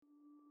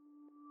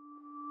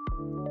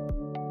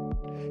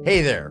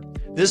Hey there.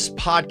 This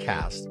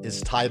podcast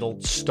is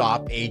titled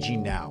Stop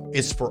Aging Now.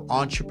 It's for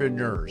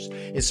entrepreneurs.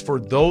 It's for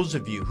those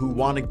of you who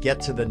want to get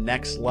to the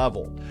next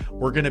level.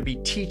 We're going to be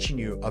teaching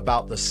you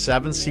about the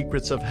 7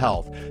 secrets of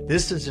health.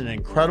 This is an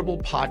incredible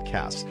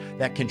podcast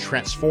that can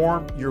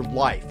transform your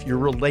life, your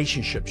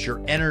relationships,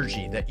 your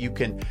energy, that you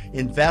can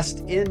invest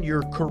in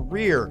your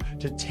career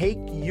to take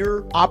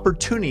your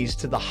opportunities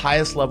to the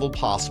highest level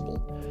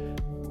possible.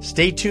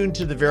 Stay tuned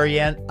to the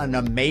very end. An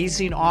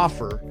amazing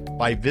offer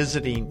by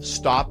visiting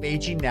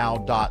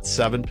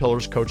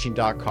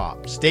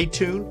stopagingnow.7pillarscoaching.com. Stay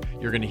tuned.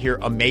 You're going to hear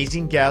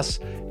amazing guests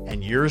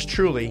and yours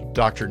truly,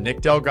 Dr. Nick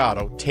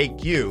Delgado,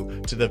 take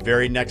you to the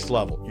very next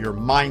level. Your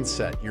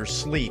mindset, your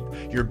sleep,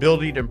 your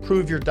ability to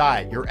improve your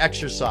diet, your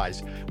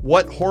exercise,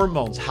 what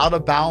hormones, how to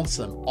balance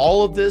them,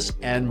 all of this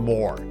and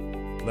more.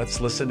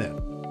 Let's listen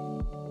in.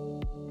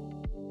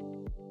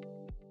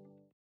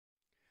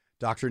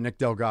 Dr. Nick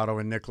Delgado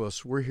and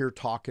Nicholas, we're here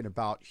talking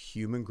about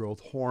human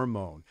growth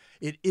hormone.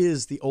 It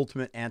is the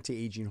ultimate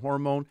anti-aging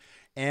hormone.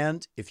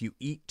 And if you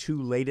eat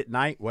too late at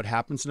night, what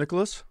happens,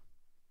 Nicholas?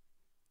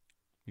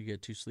 You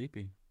get too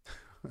sleepy.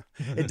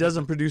 It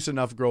doesn't produce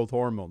enough growth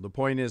hormone. The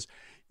point is,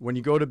 when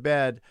you go to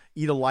bed,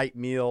 eat a light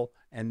meal,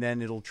 and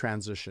then it'll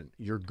transition.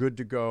 You're good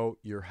to go.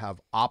 You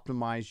have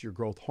optimized your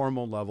growth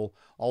hormone level.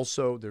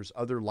 Also, there's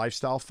other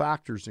lifestyle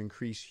factors that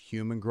increase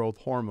human growth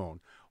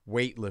hormone.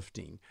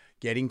 Weightlifting,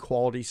 getting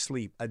quality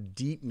sleep, a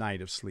deep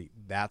night of sleep,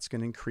 that's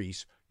going to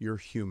increase your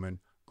human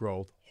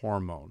growth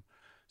hormone.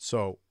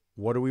 So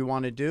what do we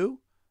want to do?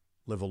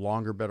 Live a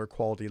longer, better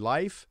quality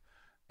life.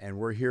 And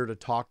we're here to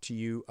talk to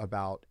you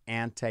about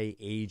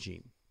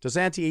anti-aging. Does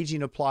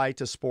anti-aging apply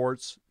to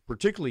sports,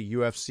 particularly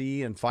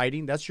UFC and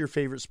fighting? That's your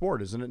favorite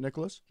sport, isn't it,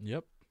 Nicholas?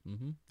 Yep.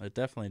 It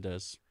definitely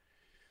does.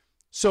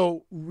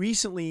 So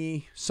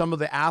recently, some of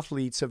the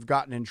athletes have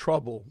gotten in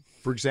trouble.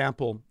 For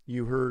example,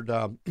 you heard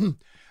a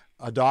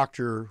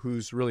doctor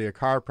who's really a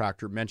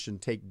chiropractor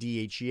mentioned take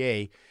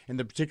DHEA, and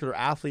the particular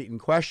athlete in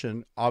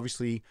question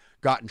obviously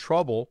got in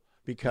trouble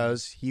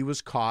because he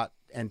was caught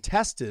and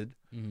tested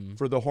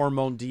for the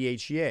hormone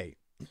DHEA.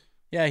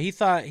 Yeah, he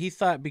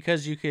thought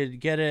because you could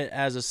get it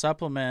as a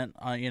supplement,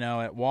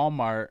 at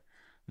Walmart,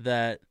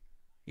 that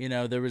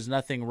there was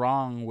nothing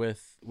wrong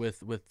with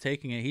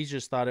taking it. He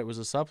just thought it was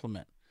a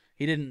supplement.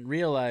 He didn't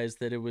realize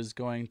that it was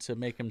going to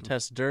make him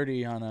test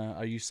dirty on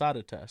a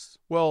USADA test.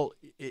 Well,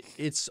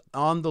 it's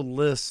on the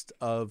list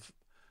of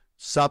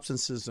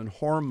substances and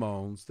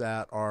hormones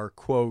that are,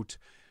 quote,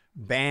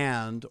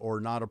 banned or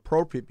not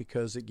appropriate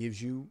because it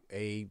gives you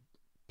a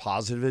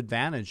positive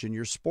advantage in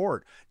your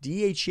sport.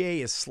 DHEA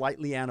is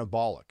slightly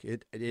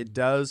anabolic. It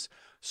does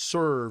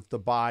serve the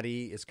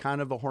body. It's kind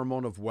of a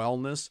hormone of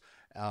wellness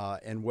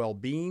and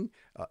well-being.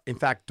 In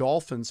fact,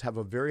 dolphins have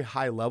a very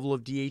high level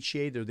of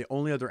DHEA. They're the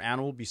only other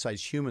animal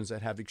besides humans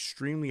that have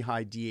extremely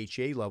high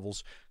DHEA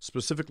levels,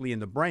 specifically in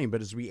the brain.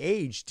 But as we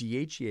age,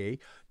 DHEA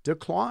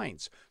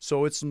declines.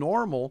 So it's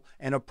normal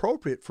and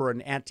appropriate for an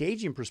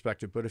anti-aging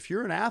perspective. But if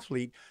you're an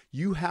athlete,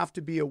 you have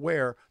to be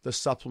aware the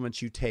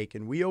supplements you take.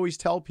 And we always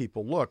tell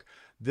people, look,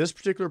 this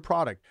particular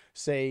product,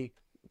 say,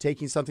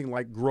 taking something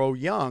like Grow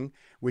Young,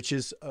 which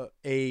is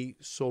a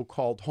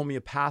so-called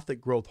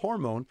homeopathic growth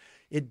hormone,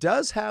 it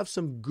does have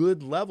some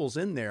good levels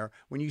in there.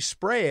 When you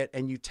spray it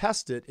and you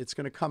test it, it's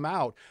going to come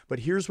out. But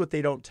here's what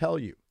they don't tell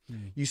you.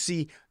 You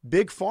see,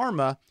 Big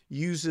Pharma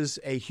uses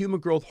a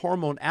human growth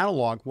hormone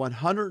analog,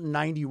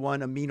 191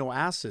 amino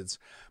acids.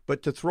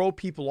 But to throw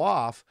people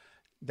off,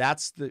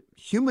 that's the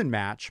human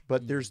match,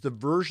 but there's the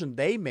version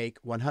they make,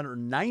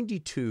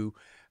 192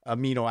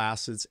 amino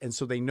acids, and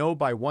so they know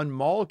by one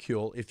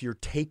molecule if you're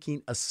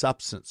taking a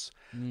substance.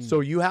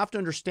 So you have to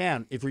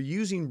understand, if you're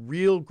using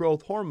real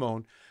growth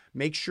hormone,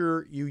 make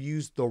sure you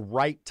use the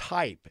right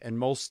type. And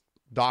most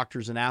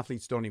doctors and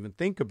athletes don't even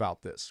think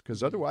about this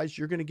because otherwise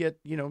you're going to get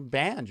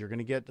banned. You're going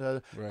to get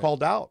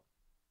called out.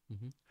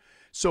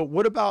 So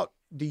what about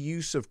the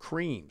use of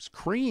creams?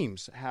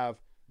 Creams have,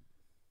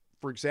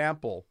 for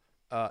example,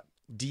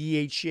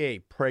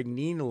 DHEA,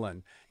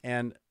 pregnenolone,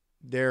 and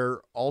they're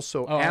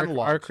also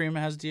analogs. Our cream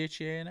has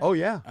DHEA in it? Oh,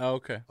 yeah. Oh,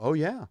 okay. Oh,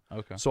 yeah.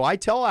 Okay. So I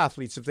tell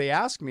athletes, if they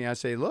ask me, I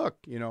say, look,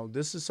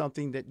 this is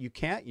something that you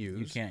can't use.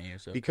 You can't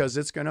use it. Because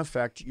it's going to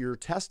affect your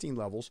testing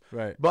levels.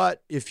 Right.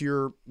 But if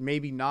you're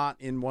maybe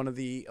not in one of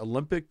the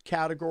Olympic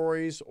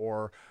categories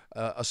or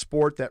a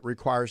sport that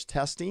requires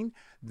testing,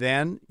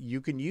 then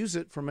you can use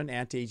it from an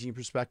anti-aging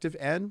perspective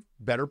and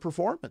better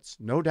performance.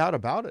 No doubt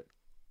about it.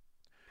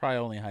 Probably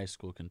only high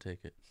school can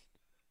take it.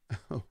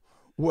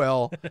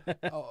 Well,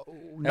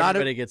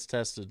 everybody gets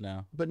tested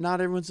now, but not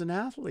everyone's an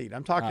athlete.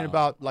 I'm talking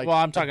about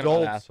I'm talking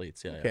adults. about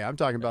athletes. Yeah. Okay, I'm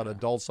talking about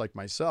adults like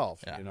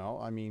myself. Yeah.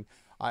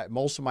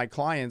 Most of my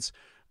clients,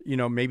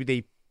 maybe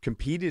they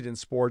competed in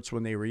sports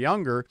when they were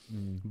younger,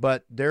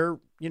 but they're,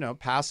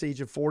 past the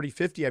age of 40,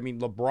 50. I mean,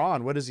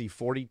 LeBron, what is he,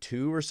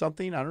 42 or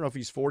something? I don't know if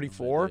he's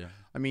 44. No idea.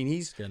 I mean,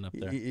 he's Getting up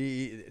there.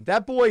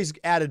 That boy's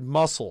added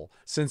muscle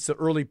since the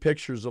early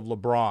pictures of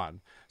LeBron.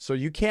 So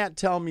you can't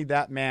tell me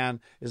that man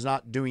is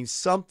not doing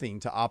something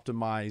to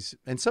optimize.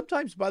 And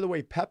sometimes, by the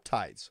way,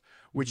 peptides,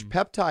 which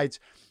peptides,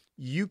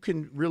 you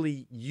can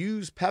really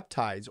use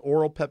peptides,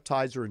 oral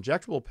peptides or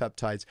injectable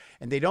peptides,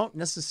 and they don't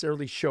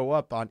necessarily show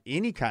up on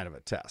any kind of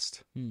a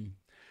test.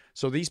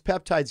 So these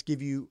peptides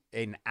give you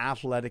an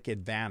athletic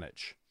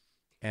advantage.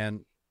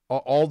 And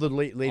all the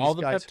latest All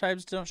the guys,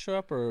 peptides don't show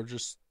up, or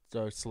just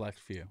a select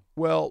few?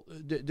 well,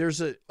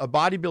 there's a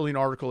bodybuilding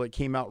article that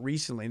came out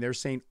recently, and they're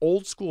saying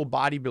old school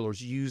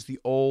bodybuilders use the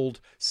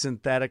old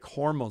synthetic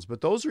hormones,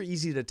 but those are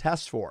easy to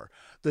test for.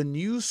 The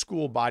new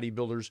school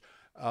bodybuilders,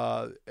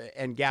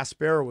 and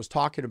Gasparo was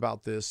talking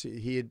about this.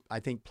 He had, I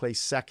think,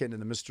 placed second in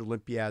the Mr.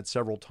 Olympiad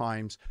several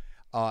times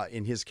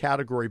in his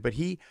category, but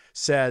he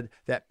said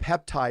that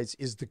peptides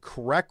is the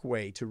correct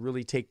way to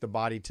really take the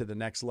body to the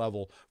next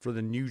level for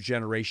the new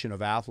generation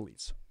of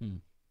athletes.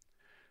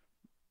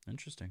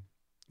 Interesting.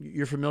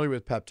 You're familiar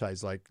with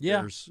peptides, like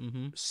there's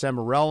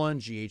Semirelin,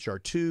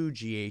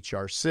 GHR2,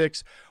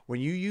 GHR6. When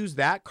you use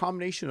that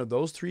combination of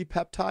those three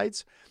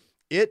peptides,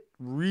 it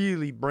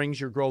really brings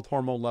your growth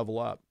hormone level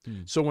up.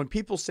 So when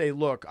people say,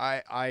 look,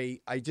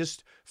 I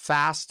just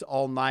fast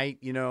all night,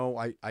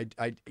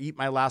 I eat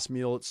my last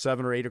meal at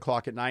 7 or 8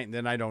 o'clock at night, and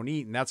then I don't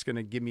eat, and that's going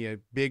to give me a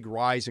big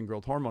rise in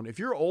growth hormone. If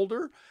you're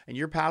older and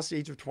you're past the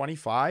age of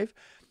 25,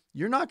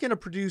 you're not going to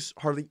produce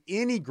hardly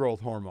any growth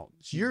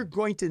hormones. You're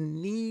going to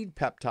need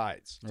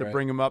peptides to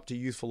bring them up to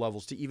youthful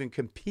levels to even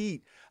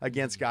compete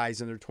against guys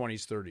in their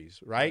 20s,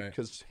 30s, right?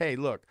 Because, hey,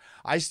 look,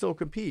 I still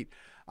compete.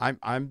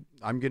 I'm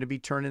going to be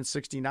turning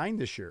 69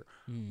 this year,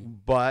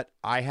 but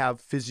I have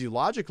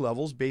physiologic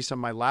levels based on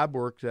my lab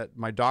work that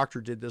my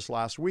doctor did this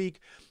last week,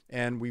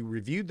 and we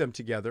reviewed them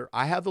together.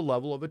 I have the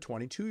level of a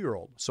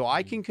 22-year-old, so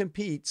I can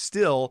compete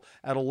still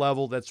at a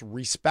level that's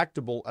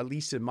respectable, at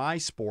least in my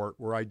sport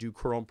where I do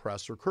curl and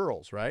press or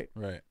curls, right?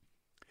 Right.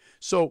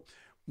 So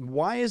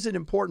why is it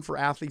important for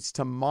athletes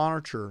to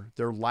monitor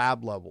their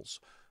lab levels?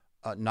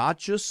 Not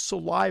just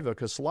saliva,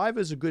 because saliva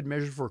is a good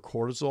measure for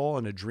cortisol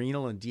and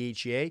adrenal and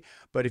DHEA.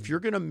 But if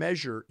you're going to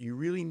measure, you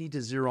really need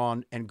to zero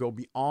on and go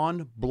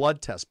beyond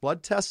blood tests.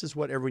 Blood test is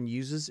what everyone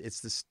uses.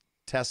 It's the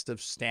test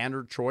of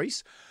standard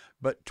choice.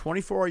 But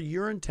 24-hour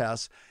urine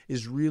test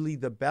is really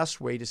the best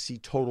way to see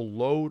total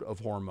load of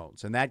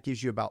hormones. And that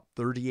gives you about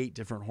 38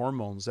 different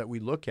hormones that we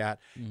look at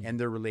and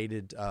their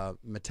related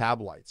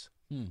metabolites.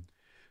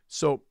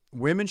 So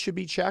women should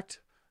be checked.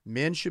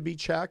 Men should be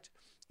checked.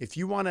 If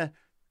you want to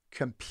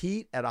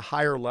compete at a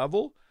higher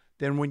level,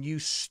 then when you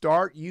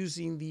start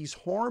using these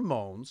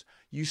hormones,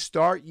 you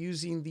start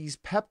using these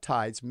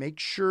peptides, make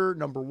sure,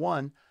 number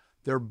one,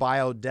 they're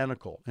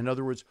bioidentical. In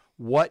other words,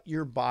 what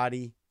your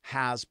body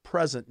has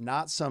present,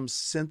 not some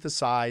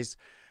synthesized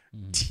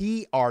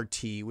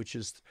TRT, which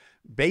is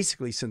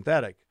basically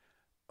synthetic,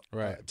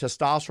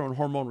 testosterone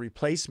hormone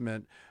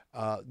replacement.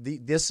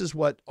 This is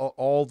what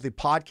all the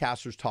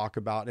podcasters talk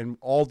about and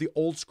all the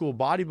old school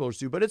bodybuilders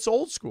do, but it's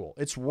old school.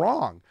 It's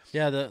wrong.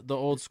 Yeah, the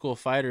old school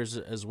fighters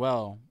as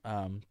well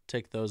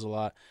take those a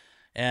lot.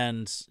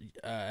 And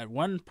at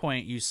one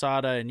point,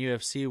 USADA and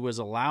UFC was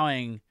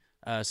allowing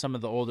some of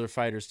the older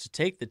fighters to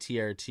take the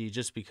TRT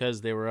just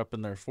because they were up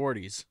in their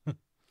 40s.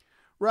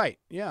 Right.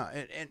 Yeah.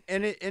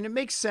 And it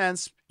makes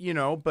sense,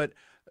 but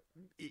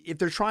if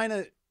they're trying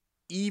to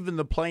even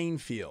the playing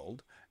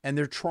field, and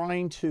they're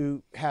trying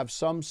to have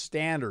some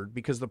standard,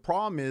 because the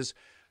problem is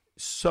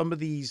some of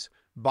these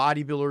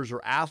bodybuilders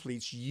or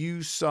athletes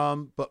use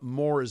some, but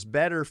more is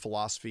better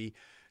philosophy,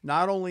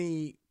 not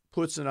only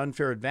puts an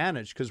unfair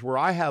advantage, because where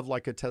I have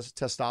like a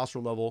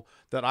testosterone level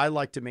that I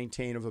like to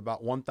maintain of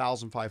about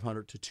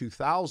 1,500 to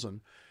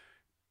 2,000,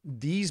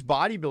 these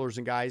bodybuilders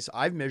and guys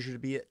I've measured to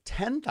be at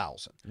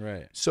 10,000.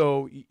 Right.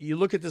 So you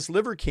look at this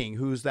Liver King,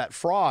 who's that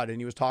fraud,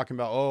 and he was talking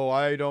about,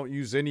 I don't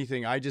use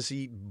anything. I just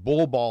eat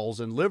bull balls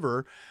and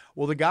liver.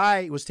 Well, the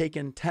guy was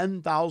taking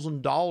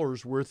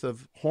 $10,000 worth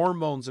of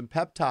hormones and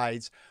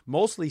peptides,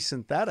 mostly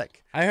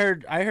synthetic. I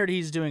heard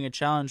he's doing a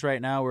challenge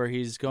right now where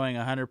he's going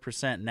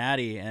 100%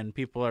 natty, and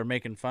people are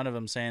making fun of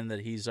him, saying that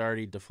he's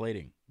already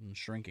deflating and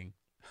shrinking.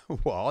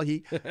 Well,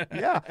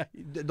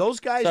 those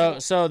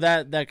guys. So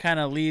that kind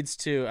of leads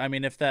to, I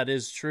mean, if that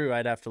is true,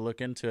 I'd have to look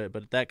into it,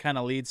 but that kind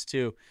of leads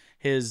to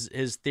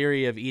his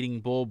theory of eating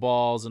bull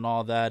balls and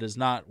all that is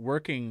not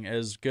working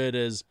as good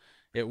as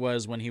it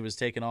was when he was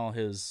taking all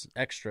his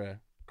extra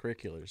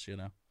curriculars,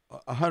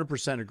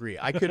 100% agree.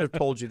 I could have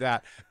told you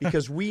that,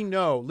 because we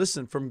know,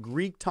 listen, from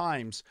Greek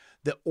times,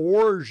 the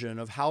origin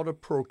of how to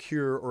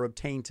procure or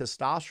obtain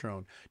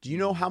testosterone. Do you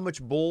know how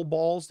much bull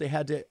balls they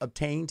had to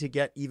obtain to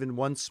get even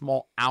one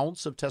small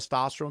ounce of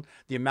testosterone,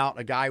 the amount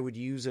a guy would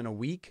use in a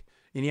week?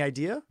 Any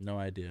idea? No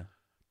idea.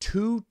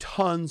 2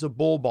 tons of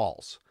bull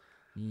balls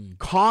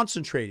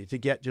concentrated to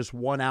get just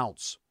 1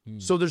 ounce.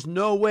 So there's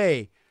no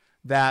way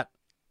that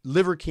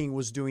Liver King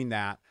was doing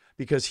that,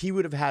 because he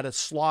would have had to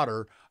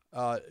slaughter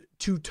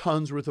 2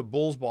 tons worth of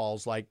bulls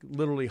balls, like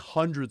literally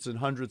hundreds and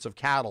hundreds of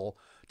cattle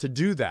to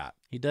do that.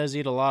 He does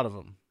eat a lot of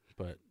them,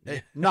 but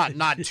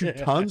Not 2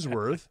 tons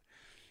worth.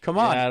 Come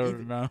on. I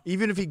don't know.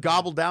 Even if he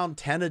gobbled down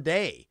 10 a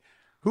day,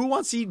 who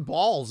wants to eat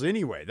balls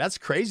anyway? That's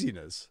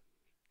craziness.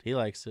 He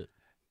likes it.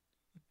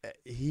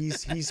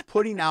 He's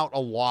putting out a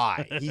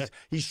lie.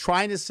 He's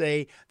trying to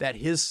say that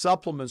his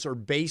supplements are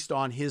based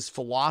on his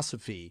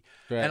philosophy.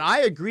 Right. And I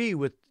agree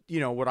with,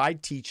 what I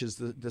teach is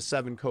the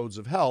 7 codes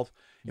of health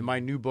in my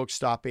new book,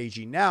 Stop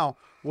Aging Now.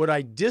 What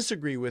I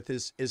disagree with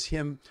is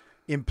him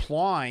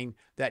implying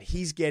that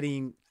he's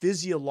getting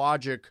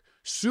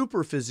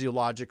super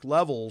physiologic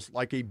levels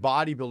like a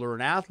bodybuilder or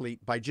an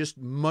athlete by just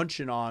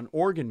munching on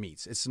organ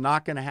meats. It's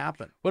not going to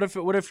happen. What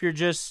if you're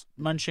just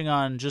munching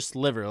on just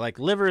liver? Like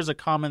liver is a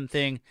common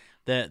thing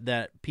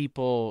that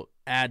people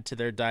add to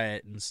their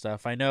diet and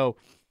stuff. I know,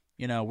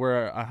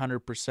 we're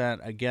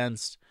 100%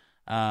 against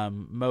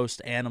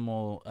most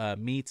animal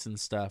meats and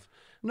stuff.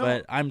 No.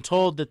 But I'm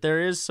told that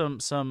there is some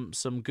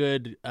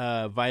good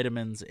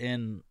vitamins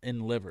in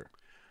liver.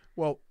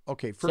 Well,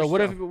 okay. So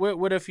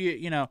what if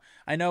you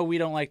I know we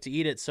don't like to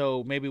eat it,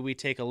 so maybe we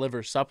take a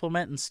liver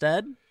supplement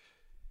instead?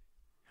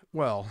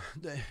 Well,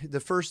 the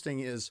first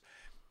thing is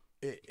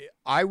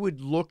I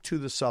would look to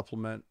the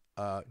supplement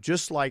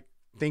just like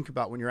think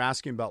about when you're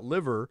asking about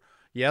liver.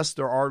 Yes,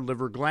 there are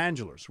liver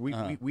glandulars.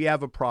 We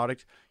have a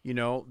product,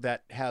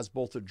 that has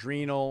both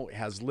adrenal, it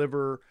has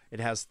liver, it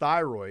has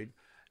thyroid,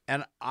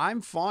 and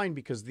I'm fine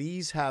because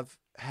these have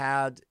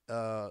had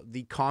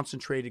the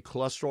concentrated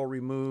cholesterol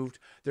removed.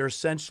 They're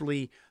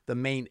essentially the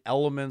main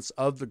elements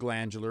of the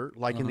glandular.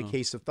 Like in the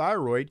case of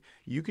thyroid,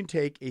 you can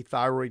take a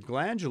thyroid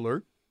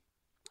glandular,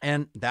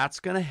 and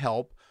that's going to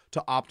help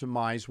to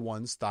optimize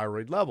one's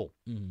thyroid level.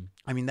 Mm-hmm.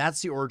 I mean,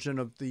 that's the origin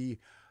of the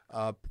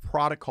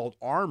product called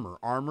Armor.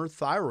 Armor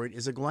thyroid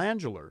is a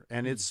glandular,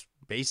 and it's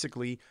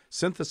basically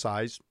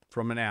synthesized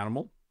from an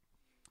animal.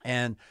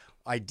 And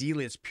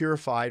ideally, it's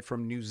purified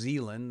from New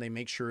Zealand. They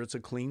make sure it's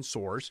a clean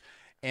source.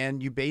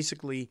 And you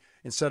basically,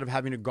 instead of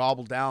having to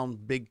gobble down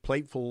big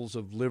platefuls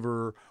of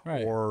liver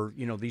or,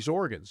 these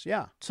organs.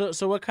 Yeah.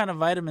 So what kind of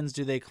vitamins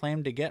do they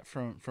claim to get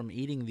from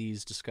eating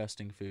these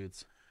disgusting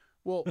foods?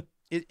 Well,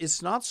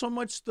 it's not so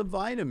much the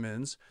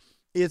vitamins.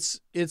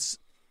 It's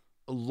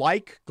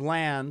like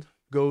gland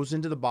goes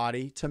into the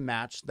body to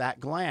match that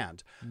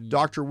gland.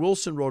 Dr.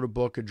 Wilson wrote a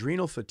book,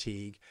 Adrenal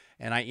Fatigue,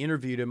 and I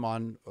interviewed him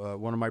on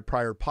one of my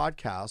prior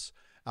podcasts.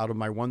 Out of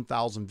my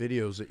 1,000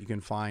 videos that you can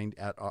find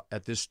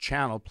at this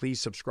channel. Please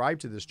subscribe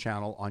to this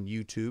channel on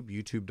YouTube,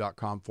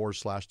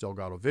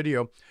 youtube.com/Delgado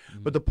video.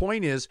 Mm-hmm. But the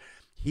point is,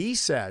 he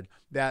said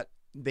that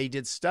they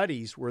did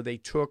studies where they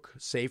took,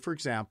 say, for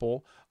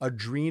example,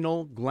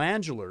 adrenal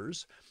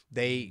glandulars.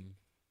 They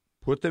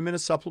put them in a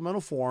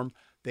supplemental form.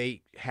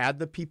 They had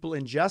the people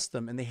ingest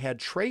them, and they had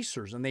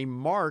tracers, and they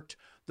marked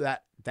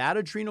that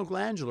adrenal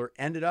glandular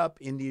ended up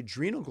in the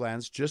adrenal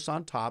glands just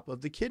on top of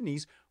the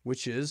kidneys,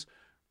 which is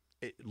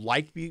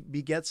like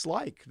begets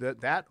like.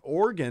 That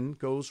organ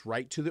goes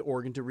right to the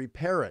organ to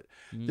repair it.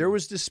 There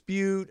was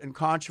dispute and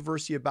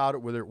controversy about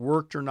it, whether it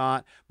worked or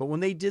not. But when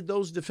they did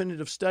those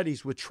definitive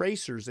studies with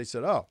tracers, they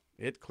said, oh,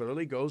 it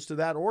clearly goes to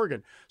that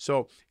organ.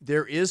 So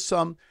there is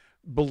some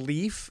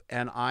belief,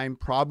 and I'm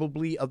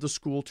probably of the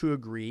school to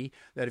agree,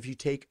 that if you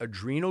take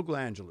adrenal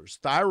glandulars,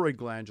 thyroid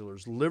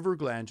glandulars, liver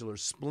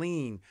glandulars,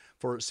 spleen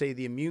for, say,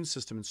 the immune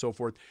system and so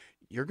forth,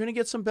 you're going to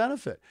get some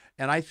benefit.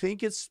 And I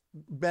think it's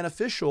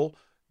beneficial.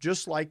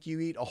 Just like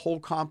you eat a whole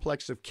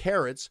complex of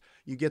carrots,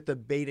 you get the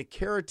beta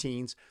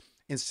carotenes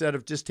instead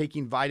of just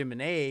taking vitamin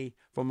A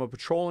from a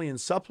petroleum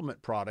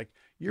supplement product.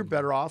 You're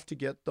better off to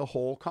get the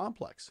whole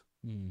complex.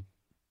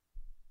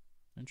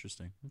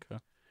 Interesting. Okay.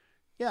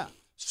 Yeah.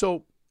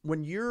 So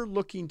when you're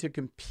looking to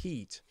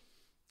compete,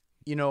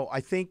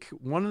 I think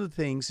one of the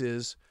things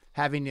is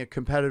having a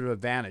competitive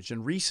advantage.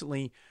 And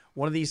recently,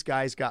 one of these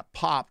guys got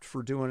popped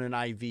for doing an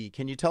IV.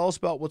 Can you tell us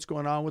about what's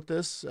going on with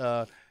this?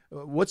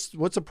 What's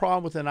the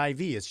problem with an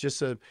IV? It's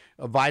just a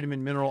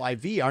vitamin mineral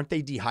IV. Aren't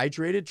they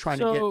dehydrated, trying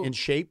to get in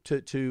shape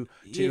to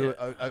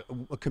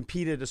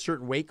compete at a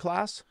certain weight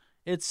class?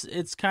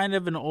 It's kind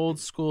of an old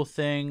school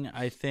thing.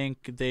 I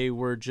think they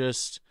were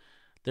just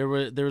there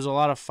was a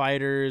lot of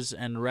fighters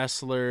and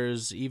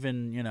wrestlers,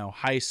 even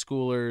high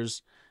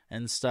schoolers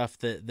and stuff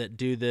that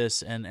do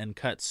this and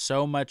cut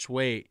so much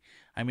weight.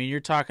 I mean, you're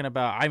talking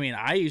about. I mean,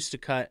 I used to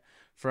cut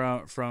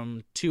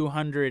from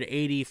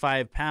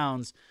 285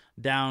 pounds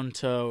down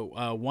to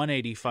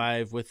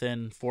 185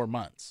 within 4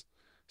 months.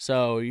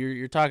 So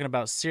you're talking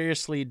about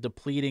seriously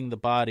depleting the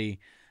body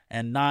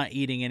and not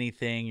eating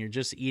anything. You're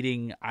just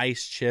eating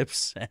ice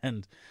chips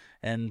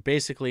and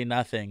basically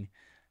nothing,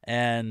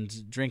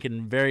 and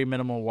drinking very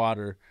minimal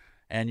water.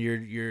 And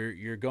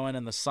you're going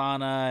in the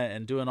sauna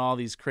and doing all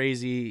these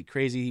crazy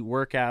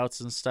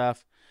workouts and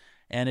stuff.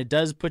 And it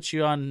does put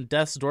you on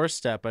death's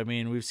doorstep. I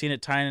mean, we've seen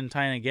it time and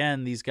time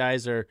again. These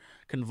guys are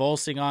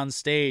convulsing on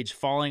stage,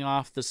 falling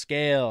off the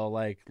scale,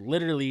 like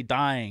literally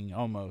dying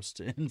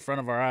almost in front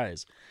of our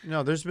eyes.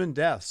 No, there's been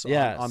deaths on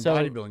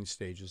bodybuilding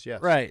stages,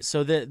 yes. Right.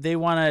 So they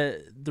want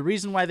to. The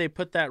reason why they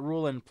put that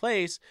rule in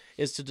place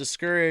is to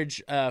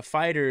discourage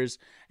fighters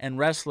and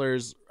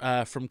wrestlers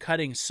from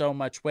cutting so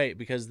much weight,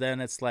 because then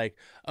it's like,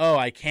 oh,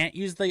 I can't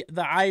use the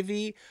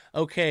IV.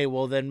 Okay,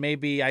 well then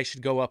maybe I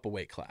should go up a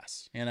weight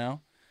class. You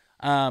know.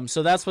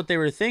 So that's what they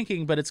were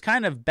thinking, but it's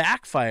kind of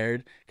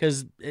backfired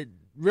because it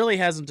really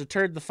hasn't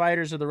deterred the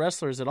fighters or the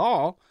wrestlers at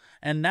all,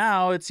 and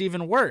now it's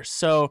even worse.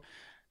 So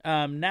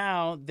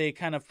now they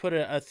kind of put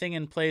a thing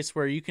in place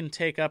where you can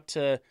take up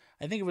to,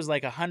 I think it was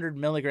like 100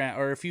 milligrams,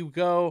 or if you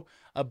go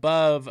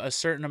above a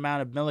certain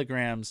amount of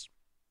milligrams,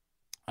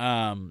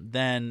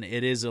 then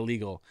it is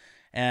illegal.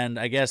 And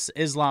I guess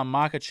Islam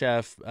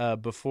Makhachev,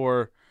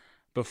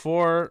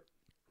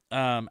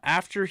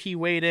 after he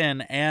weighed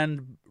in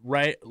and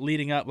right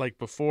leading up, like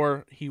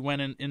before he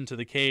went into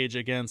the cage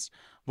against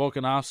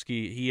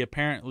Volkanovski, he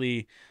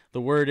apparently,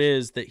 the word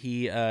is that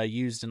he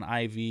used an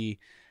IV,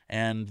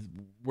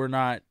 and we're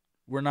not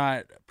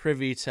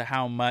privy to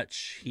how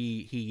much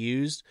he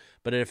used,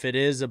 but if it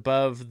is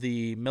above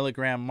the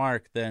milligram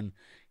mark, then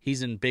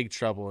he's in big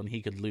trouble and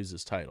he could lose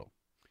his title.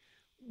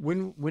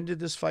 When did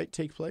this fight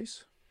take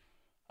place?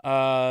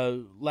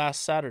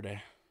 Last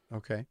Saturday.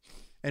 Okay.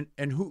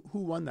 And who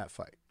won that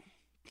fight?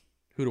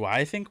 Who do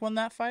I think won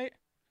that fight?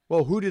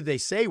 Well, who did they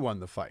say won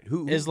the fight?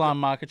 Who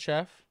Islam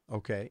Makhachev.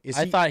 Okay.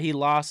 I thought he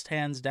lost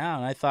hands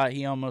down. I thought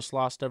he almost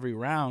lost every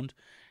round.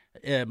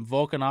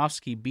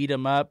 Volkanovski beat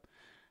him up.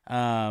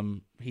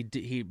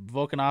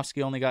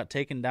 Volkanovski only got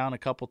taken down a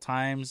couple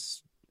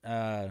times.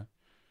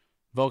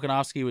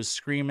 Volkanovski was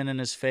screaming in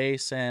his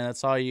face, and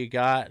that's all you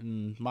got.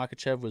 And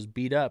Makhachev was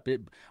beat up.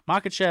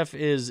 Makhachev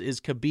is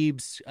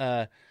Khabib's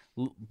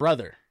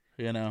brother.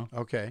 You know.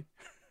 Okay.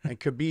 And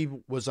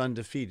Khabib was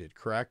undefeated,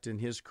 correct, in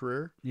his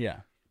career? Yeah.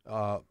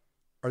 Are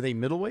they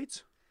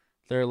middleweights?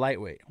 They're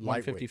lightweight,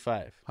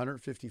 155.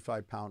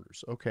 155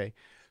 pounders. Okay.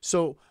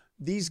 So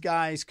these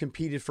guys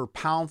competed for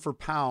pound,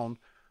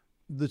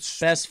 the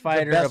best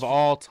fighter of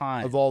all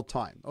time. Of all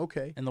time.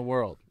 Okay. In the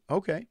world.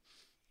 Okay.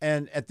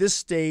 And at this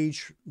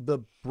stage, the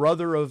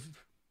brother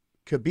of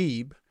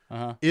Khabib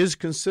is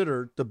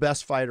considered the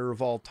best fighter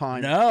of all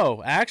time.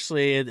 No,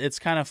 actually, it's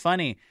kind of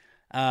funny.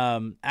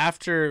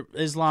 After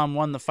Islam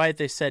won the fight,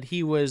 they said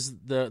he was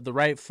the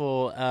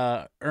rightful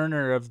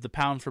earner of the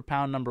pound for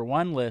pound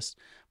 #1 list.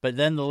 But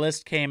then the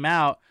list came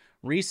out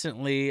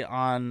recently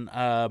on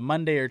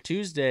Monday or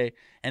Tuesday,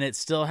 and it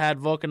still had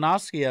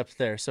Volkanovski up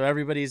there. So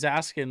everybody's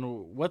asking,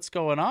 what's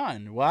going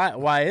on?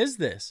 Why is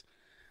this?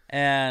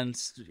 And,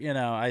 you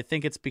know, I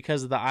think it's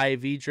because of the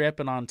IV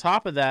drip. And on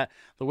top of that,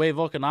 the way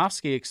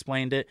Volkanovski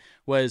explained it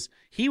was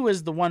he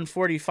was the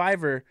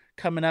 145er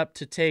coming up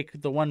to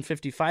take the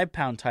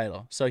 155-pound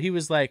title. So he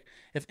was like,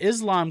 if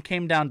Islam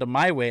came down to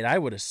my weight, I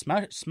would have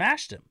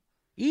smashed him.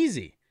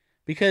 Easy.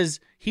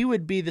 Because he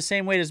would be the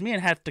same weight as me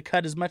and have to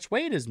cut as much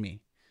weight as me.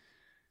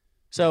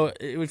 So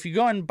if you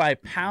go in by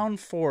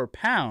pound for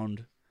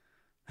pound,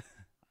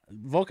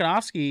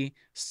 Volkanovski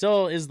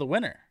still is the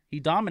winner. He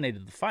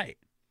dominated the fight.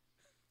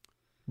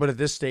 But at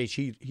this stage,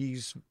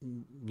 he's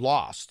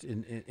lost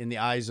in the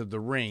eyes of the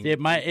ring. The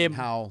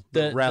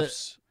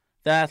refs,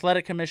 the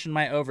athletic commission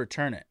might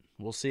overturn it.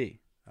 We'll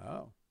see.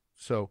 Oh,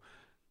 so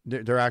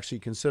they're actually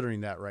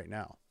considering that right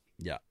now.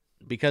 Yeah,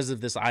 because of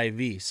this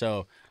IV.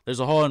 So there's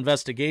a whole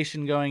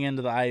investigation going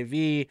into the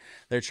IV.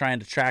 They're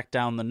trying to track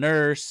down the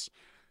nurse.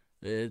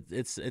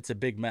 It's a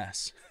big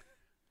mess.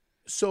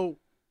 So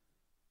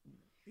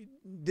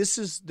this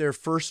is their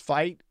first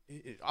fight.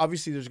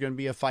 Obviously, there's going to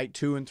be a fight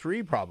 2 and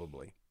 3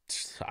 probably.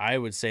 I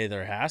would say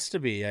there has to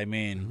be. I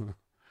mean,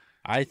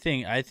 I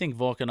think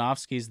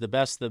Volkanovski's the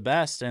best,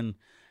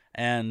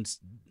 and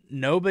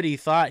nobody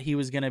thought he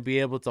was going to be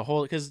able to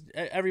hold, because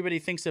everybody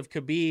thinks of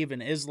Khabib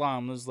and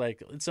Islam was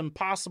like, it's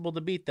impossible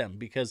to beat them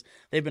because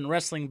they've been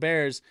wrestling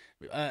bears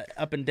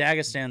up in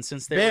Dagestan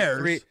since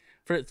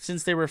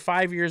they were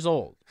 5 years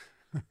old,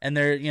 and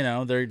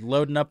they're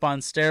loading up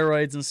on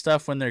steroids and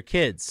stuff when they're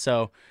kids.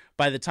 So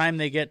by the time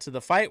they get to the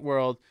fight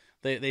world,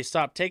 they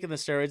stop taking the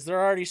steroids. They're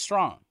already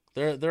strong.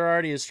 They're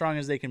already as strong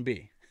as they can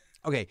be.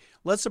 Okay,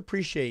 let's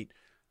appreciate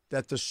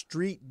that the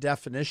street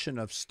definition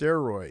of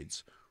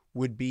steroids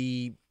would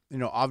be,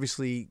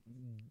 obviously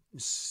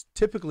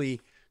typically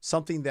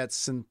something that's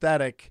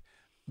synthetic,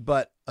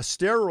 but a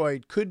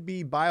steroid could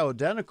be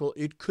bioidentical.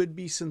 It could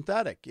be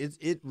synthetic.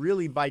 It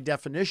really, by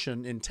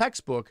definition in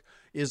textbook,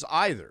 is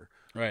either.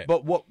 Right.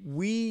 But what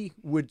we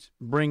would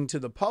bring to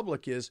the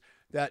public is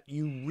that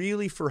you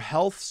really, for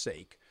health's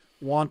sake,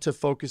 want to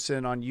focus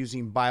in on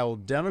using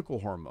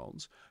bioidentical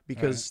hormones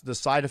because the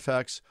side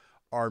effects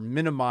are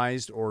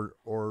minimized or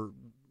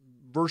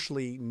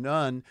virtually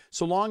none,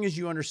 so long as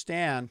you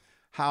understand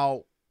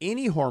how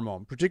any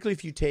hormone, particularly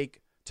if you take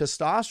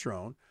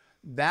testosterone,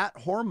 that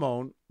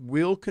hormone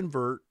will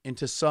convert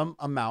into some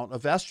amount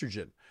of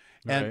estrogen.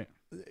 And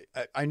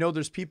I know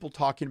there's people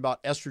talking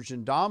about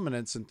estrogen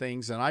dominance and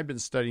things, and I've been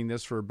studying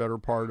this for a better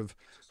part of,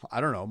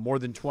 I don't know, more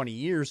than 20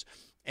 years.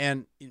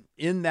 And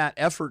in that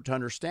effort to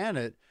understand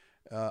it,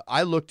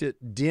 I looked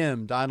at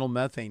DIM,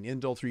 dinylmethane,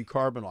 indole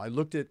 3-carbinol. I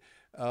looked at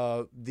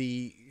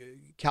the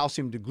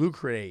calcium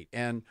deglucarate,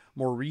 and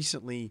more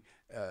recently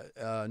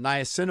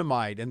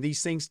niacinamide. And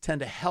these things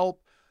tend to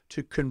help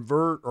to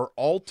convert or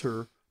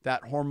alter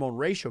that hormone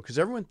ratio, because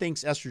everyone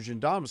thinks estrogen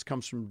dominance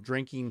comes from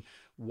drinking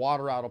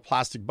water out of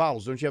plastic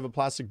bottles. Don't you have a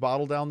plastic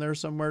bottle down there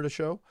somewhere to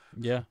show?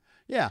 Yeah.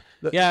 Yeah.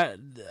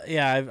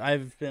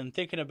 I've been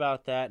thinking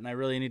about that, and I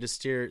really need to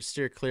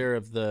steer clear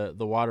of the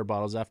water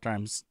bottles after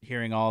I'm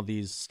hearing all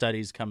these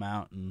studies come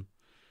out, and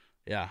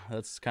yeah,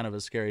 that's kind of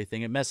a scary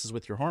thing. It messes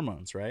with your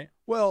hormones, right?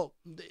 Well,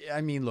 I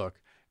mean, look,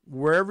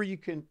 wherever you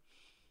can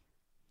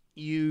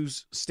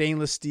use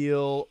stainless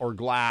steel or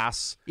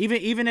glass,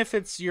 even if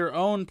it's your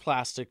own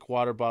plastic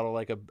water bottle,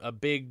 like a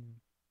big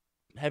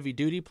heavy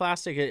duty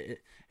plastic,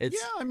 it's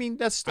yeah, I mean,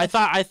 that's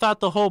I thought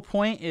the whole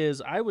point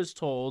is, I was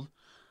told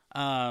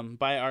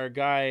by our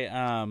guy,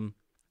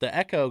 the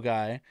Echo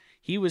guy,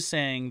 he was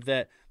saying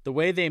that the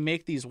way they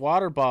make these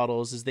water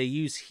bottles is they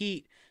use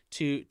heat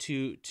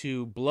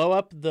to blow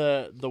up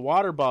the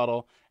water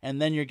bottle, and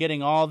then you're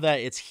getting all that,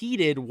 it's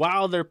heated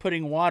while they're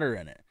putting water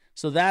in it.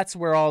 So that's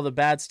where all the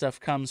bad stuff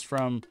comes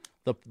from,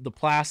 the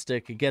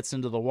plastic. It gets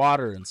into the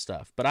water and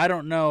stuff. But I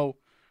don't know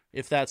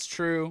if that's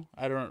true.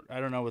 I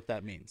don't know what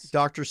that means.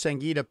 Dr.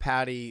 Sangeeta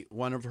Patty,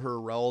 one of her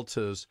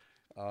relatives,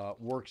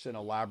 works in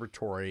a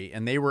laboratory,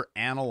 and they were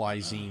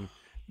analyzing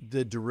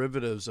the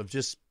derivatives of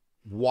just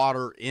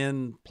water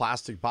in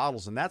plastic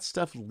bottles, and that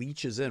stuff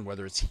leaches in,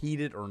 whether it's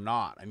heated or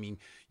not. I mean,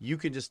 you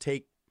can just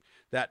take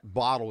that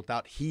bottle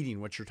without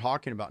heating what you're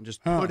talking about and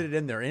just put it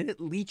in there, and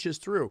it leaches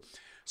through.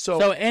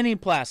 So any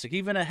plastic,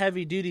 even a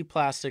heavy duty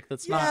plastic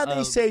that's not. Yeah,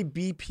 they say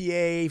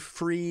BPA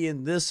free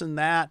and this and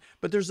that,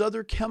 but there's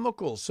other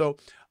chemicals. So,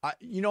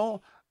 you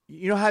know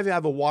how you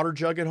have a water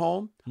jug at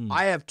home?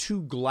 I have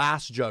 2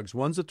 glass jugs.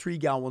 One's a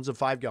 3-gallon, one's a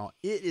 5-gallon.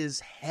 It is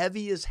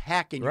heavy as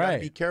heck, and you got to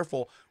be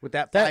careful with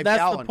that 5-gallon.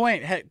 That's the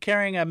point.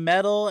 Carrying a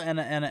metal and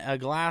a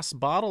glass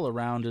bottle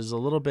around is a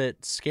little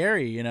bit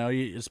scary, you know,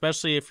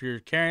 especially if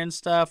you're carrying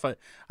stuff.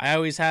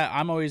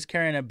 I'm always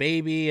carrying a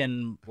baby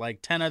and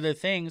like 10 other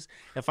things.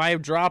 If I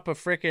drop a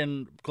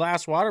freaking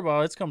glass water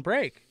bottle, it's gonna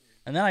break,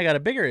 and then I got a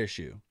bigger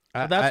issue.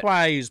 So that's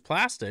why I use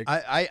plastic.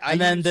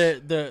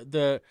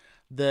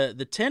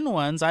 The tin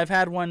ones, I've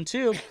had one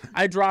too.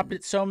 I dropped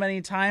it so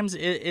many times,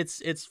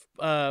 it's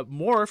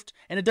morphed,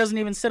 and it doesn't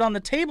even sit on the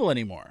table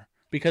anymore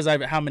because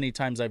how many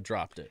times I've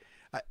dropped it.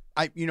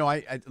 I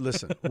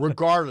listen.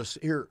 Regardless,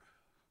 here,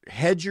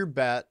 hedge your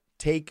bet.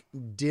 Take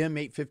DIM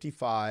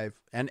 855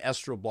 and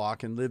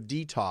Estroblock and Live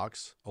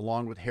Detox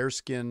along with Hair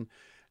Skin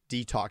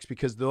Detox,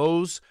 because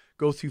those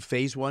go through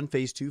phase 1,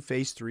 phase 2,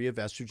 phase 3 of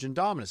estrogen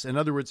dominance. In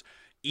other words,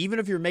 even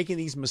if you're making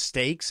these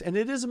mistakes, and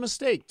it is a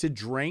mistake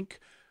to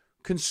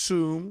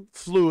consume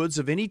fluids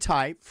of any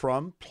type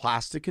from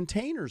plastic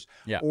containers,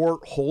 or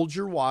hold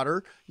your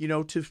water,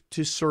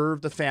 to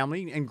serve the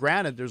family. And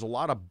granted, there's a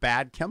lot of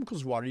bad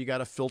chemicals in water. You got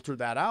to filter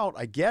that out.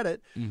 I get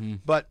it.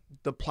 But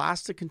the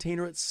plastic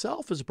container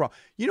itself is a problem.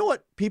 You know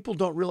what people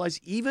don't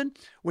realize? Even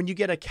when you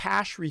get a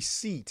cash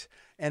receipt,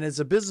 and as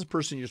a business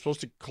person, you're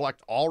supposed to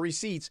collect all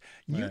receipts,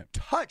 you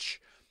touch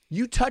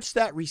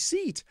that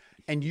receipt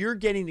and you're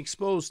getting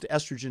exposed to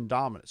estrogen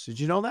dominance. Did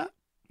you know that?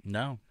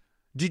 No.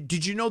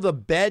 Did you know the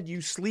bed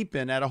you sleep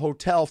in at a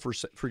hotel, for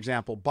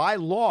example, by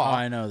law,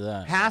 I know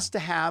that, has to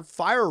have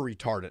fire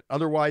retardant.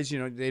 Otherwise,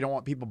 they don't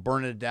want people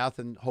burning to death,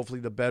 and hopefully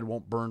the bed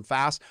won't burn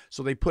fast.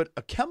 So they put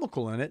a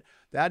chemical in it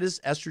that is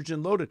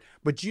estrogen loaded.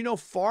 But you know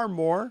far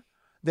more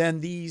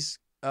than these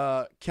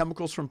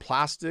chemicals from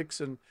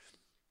plastics and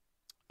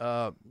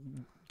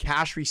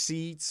cash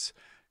receipts,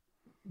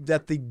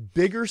 that the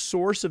bigger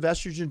source of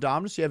estrogen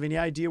dominance, do you have any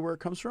idea where it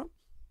comes from?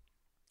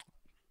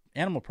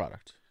 Animal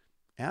product.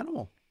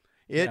 Animal.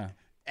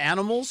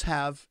 Animals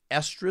have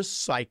estrous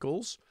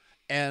cycles,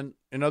 and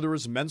in other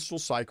words, menstrual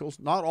cycles.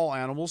 Not all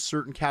animals,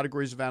 certain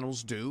categories of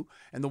animals do,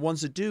 and the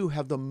ones that do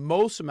have the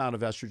most amount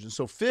of estrogen.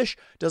 So fish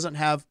doesn't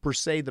have per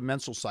se the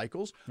menstrual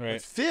cycles,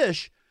 but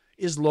fish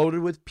is loaded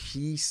with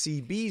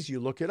PCBs. You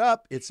look it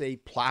up, it's a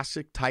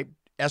plastic type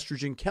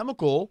estrogen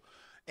chemical,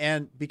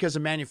 and because the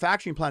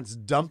manufacturing plant's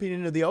dumping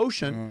into the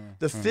ocean,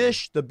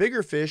 the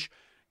bigger fish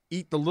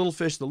eat the little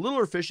fish, the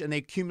littler fish, and they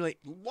accumulate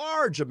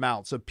large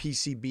amounts of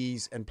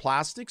PCBs and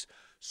plastics.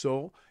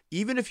 So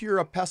even if you're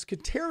a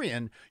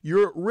pescatarian,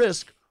 you're at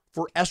risk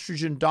for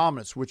estrogen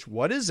dominance,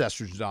 what is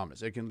estrogen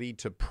dominance? It can lead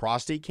to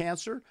prostate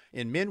cancer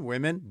in men,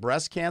 women,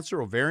 breast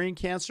cancer, ovarian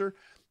cancer.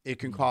 It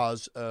can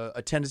cause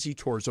a tendency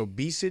towards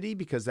obesity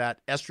because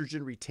that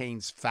estrogen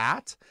retains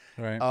fat.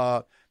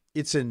 Right.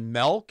 It's in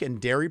milk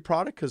and dairy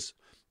product because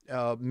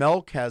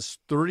milk has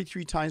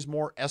 33 times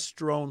more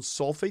estrone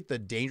sulfate, the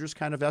dangerous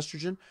kind of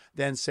estrogen,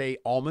 than, say,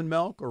 almond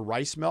milk or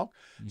rice milk.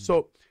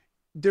 So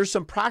there's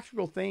some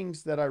practical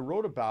things that I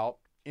wrote about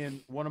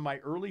in one of my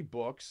early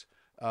books,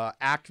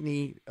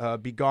 Acne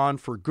Be Gone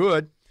for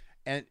Good.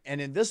 And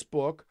in this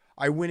book,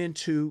 I went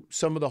into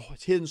some of the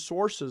hidden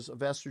sources of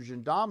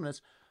estrogen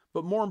dominance,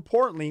 but more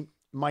importantly,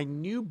 my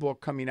new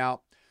book coming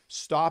out,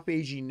 Stop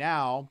Aging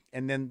Now,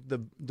 and then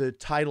the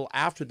title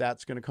after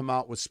that's going to come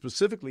out with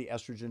specifically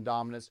estrogen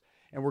dominance,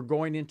 and we're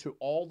going into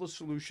all the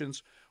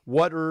solutions,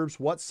 what herbs,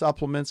 what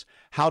supplements,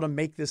 how to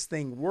make this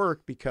thing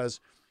work, because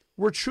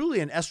we're truly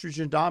an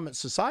estrogen dominant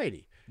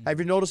society. Have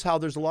you noticed how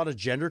there's a lot of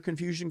gender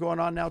confusion going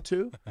on now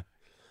too?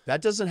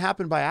 That doesn't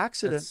happen by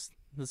accident.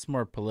 That's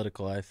more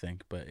political, I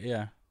think, but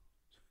yeah.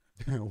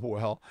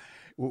 Well,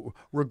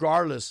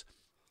 regardless,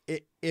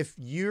 if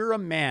you're a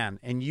man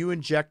and you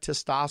inject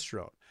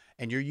testosterone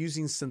and you're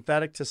using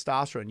synthetic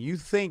testosterone, you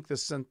think the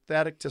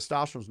synthetic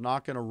testosterone is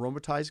not going to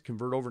aromatize,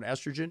 convert over to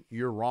estrogen,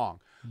 you're wrong.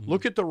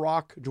 Look at The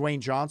Rock, Dwayne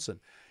Johnson.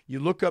 You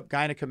look up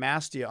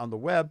gynecomastia on the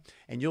web,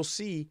 and you'll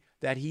see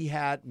that he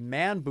had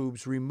man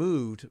boobs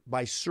removed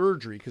by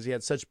surgery because he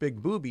had such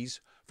big boobies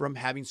from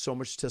having so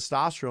much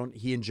testosterone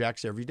he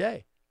injects every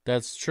day.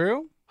 That's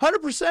true?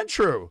 100%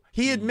 true.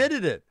 He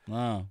admitted it.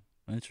 Wow,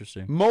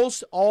 interesting.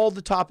 All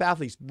the top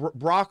athletes,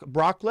 Brock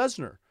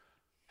Lesnar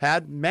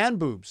had man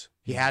boobs.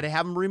 He had to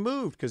have them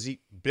removed because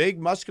big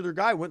muscular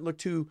guy wouldn't look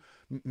too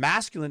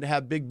masculine to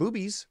have big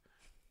boobies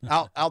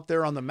out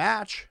there on the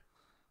match.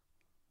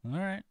 All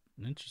right,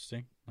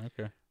 interesting.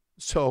 Okay.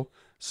 So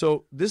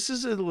this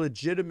is a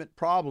legitimate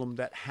problem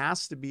that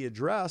has to be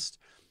addressed,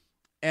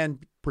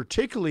 and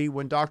particularly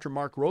when Dr.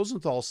 Mark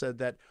Rosenthal said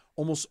that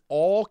almost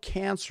all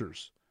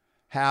cancers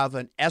have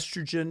an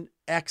estrogen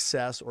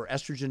excess or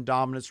estrogen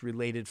dominance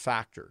related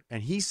factor.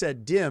 And he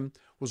said DIM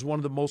was one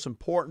of the most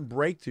important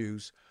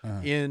breakthroughs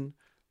in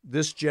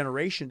this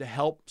generation to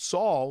help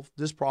solve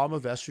this problem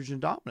of estrogen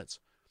dominance.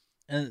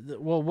 And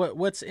well,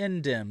 what's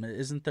in DIM?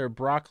 Isn't there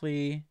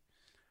broccoli,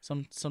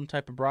 some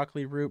type of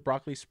broccoli root,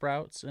 broccoli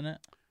sprouts in it?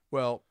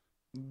 Well,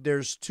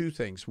 there's two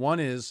things. One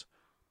is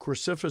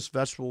cruciferous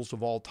vegetables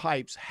of all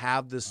types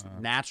have this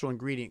natural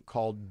ingredient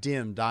called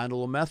DIM,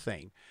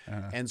 diindolylmethane.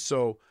 And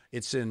so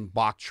it's in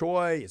bok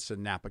choy, it's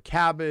in Napa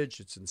cabbage,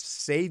 it's in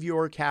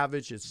savior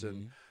cabbage, it's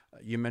in,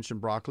 you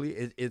mentioned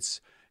broccoli,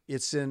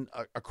 it's in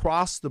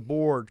across the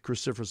board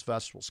cruciferous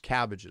vegetables,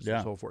 cabbages,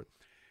 and so forth.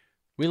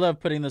 We love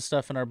putting this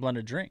stuff in our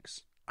blended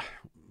drinks.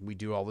 We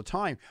do all the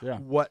time. Yeah.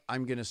 What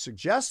I'm going to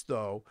suggest,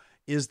 though,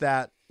 is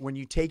that when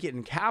you take it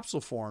in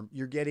capsule form,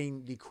 you're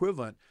getting the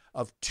equivalent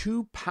of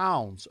 2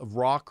 pounds of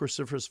raw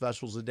cruciferous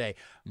vegetables a day.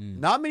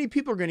 Not many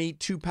people are going to eat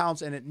 2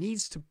 pounds, and it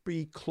needs to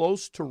be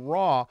close to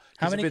raw.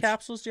 How many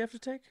capsules do you have to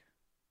take?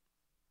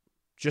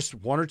 Just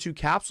 1 or 2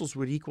 capsules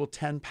would equal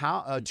 2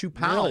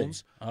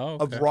 pounds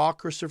of raw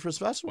cruciferous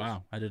vegetables.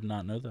 Wow, I did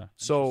not know that.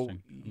 So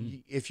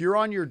if you're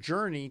on your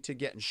journey to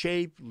get in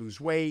shape,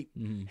 lose weight,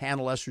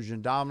 handle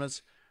estrogen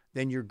dominance,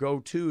 then your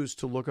go-to is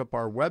to look up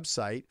our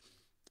website,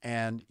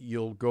 and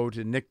you'll go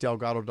to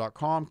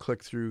nickdelgado.com,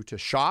 click through to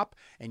shop,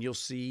 and you'll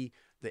see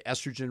the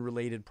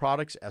estrogen-related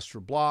products, Ester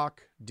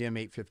Block, DIM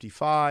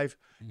 855.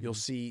 You'll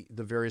see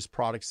the various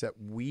products that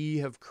we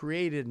have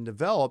created and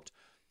developed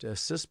to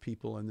assist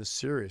people in this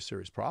serious,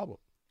 serious problem.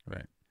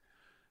 Right.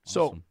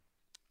 So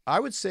I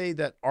would say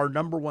that our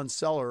number one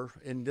seller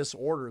in this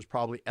order is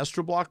probably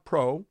Ester Block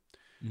Pro,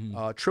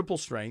 triple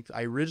strength.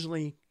 I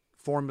originally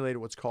formulated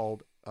what's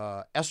called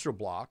Ester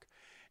Block,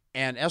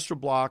 and Ester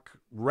Block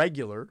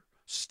regular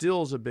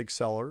still is a big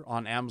seller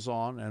on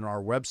Amazon and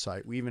our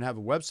website. We even have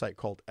a website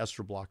called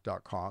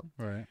esterblock.com.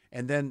 Right.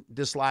 And then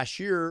this last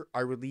year,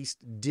 I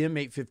released DIM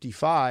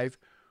 855,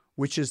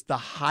 which is the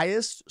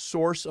highest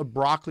source of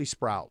broccoli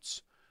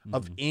sprouts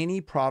of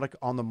any product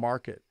on the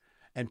market.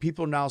 And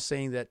people are now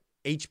saying that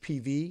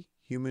HPV,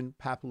 human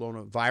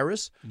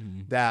papillomavirus,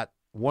 that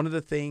one of the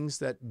things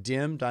that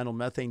DIM,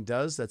 diindolylmethane,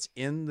 does that's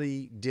in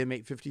the DIM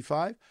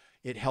 855,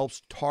 it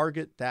helps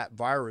target that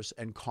virus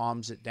and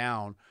calms it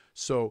down.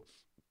 So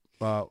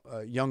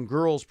young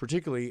girls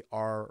particularly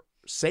are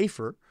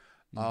safer.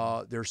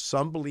 There's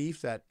some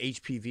belief that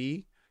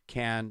HPV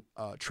can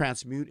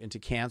transmute into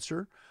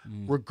cancer.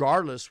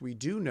 Regardless, we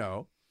do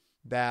know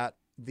that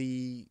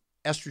the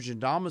estrogen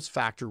dominance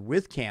factor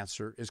with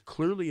cancer is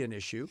clearly an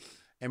issue.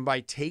 And by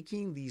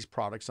taking these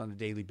products on a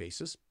daily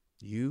basis,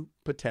 you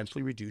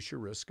potentially reduce your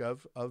risk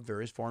of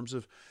various forms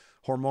of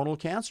hormonal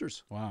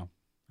cancers. Wow.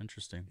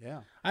 Interesting.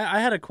 Yeah.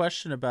 I had a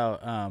question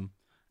about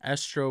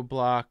Estro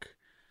Block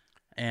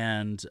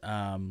and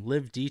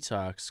Live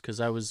Detox, because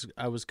I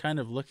was kind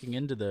of looking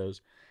into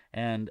those,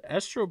 and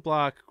Estro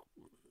Block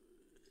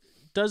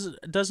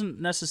doesn't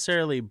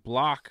necessarily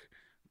block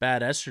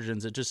bad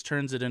estrogens, it just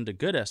turns it into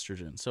good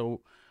estrogen.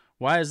 So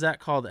why is that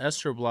called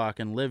Estro Block,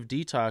 and Live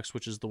Detox,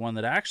 which is the one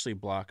that actually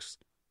blocks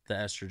the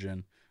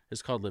estrogen,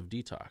 is called Live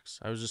Detox?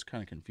 I was just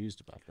kind of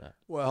confused about that.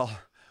 Well,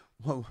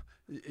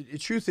 the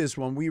truth is,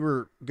 when we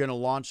were going to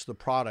launch the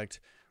product,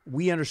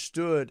 we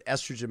understood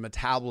estrogen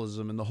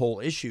metabolism and the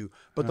whole issue,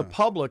 but the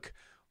public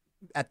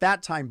at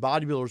that time,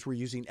 bodybuilders were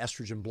using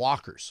estrogen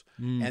blockers,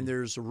 and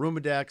there's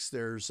Arumadex,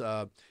 there's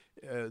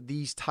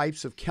these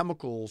types of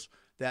chemicals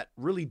that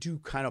really do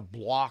kind of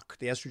block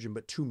the estrogen,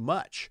 but too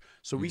much.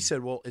 So we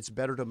said, well, it's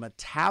better to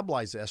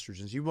metabolize the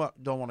estrogens. You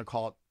don't want to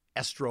call it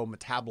estro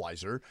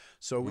metabolizer.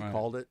 So we Right.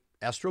 called it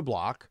Estro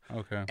Block.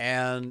 Okay.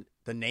 And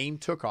the name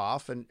took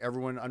off and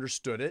everyone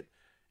understood it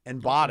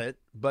and bought it.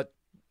 But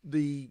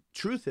the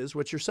truth is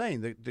what you're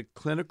saying. The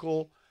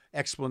clinical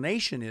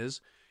explanation is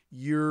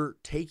you're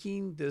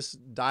taking this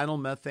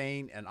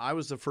diethylmethane, and I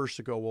was the first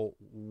to go, well,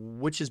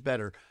 which is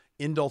better,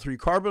 indole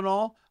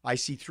 3-carbinol,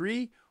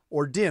 IC3,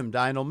 or DIM,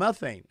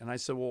 diethylmethane? And I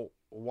said, well,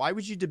 why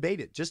would you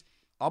debate it? Just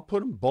I'll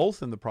put them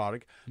both in the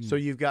product. So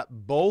you've got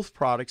both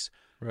products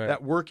Right.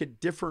 that work at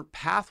different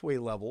pathway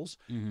levels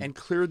and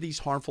clear these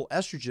harmful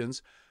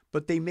estrogens,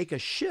 but they make a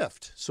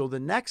shift. So the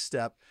next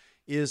step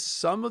is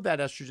some of that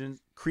estrogen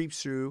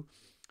creeps through,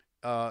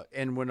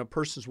 and when a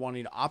person's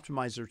wanting to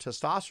optimize their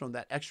testosterone,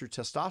 that extra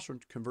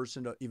testosterone converts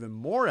into even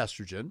more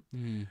estrogen.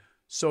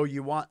 So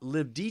you want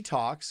live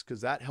detox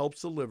because that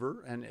helps the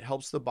liver and it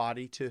helps the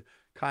body to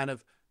kind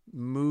of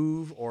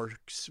move or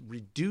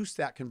reduce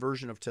that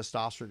conversion of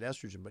testosterone to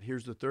estrogen. But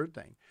here's the third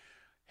thing.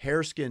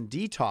 Hair skin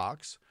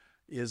detox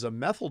is a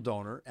methyl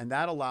donor, and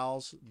that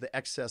allows the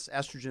excess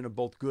estrogen of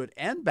both good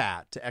and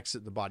bad to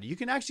exit the body. You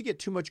can actually get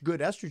too much good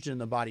estrogen in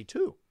the body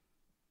too.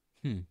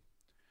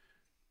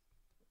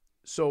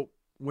 So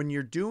when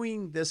you're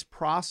doing this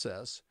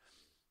process,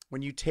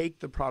 when you take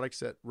the products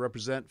that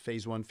represent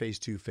phase 1, phase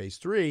 2, phase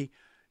 3,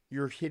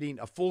 you're hitting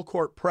a full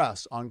court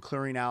press on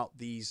clearing out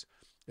these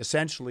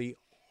essentially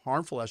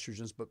harmful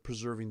estrogens, but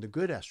preserving the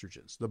good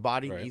estrogens. The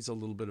body Right. needs a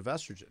little bit of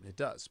estrogen. It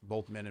does,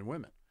 both men and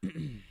women.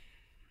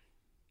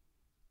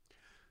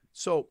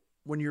 So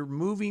when you're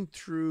moving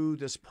through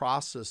this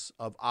process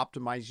of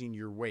optimizing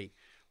your weight,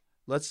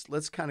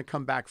 let's kind of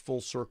come back full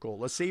circle.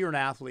 Let's say you're an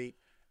athlete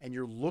and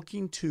you're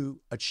looking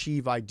to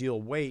achieve ideal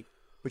weight,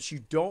 but you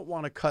don't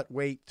want to cut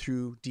weight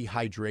through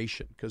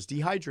dehydration, because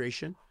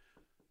dehydration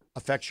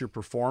affects your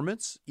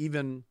performance.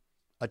 Even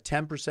a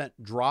 10%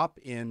 drop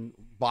in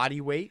body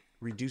weight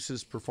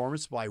reduces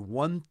performance by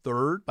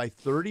 1/3, by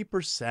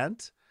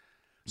 30%.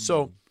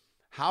 So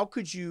how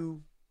could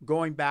you,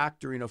 going back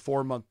during a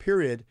 4-month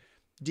period,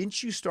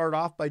 didn't you start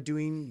off by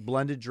doing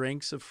blended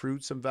drinks of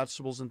fruits and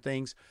vegetables and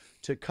things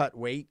to cut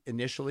weight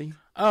initially?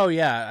 Oh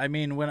yeah, I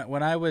mean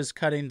when I was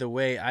cutting the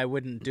weight, I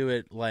wouldn't do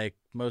it like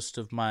most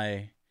of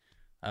my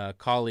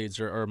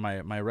colleagues or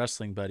my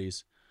wrestling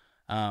buddies.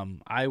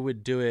 I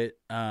would do it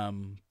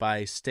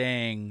by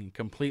staying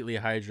completely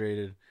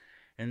hydrated,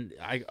 and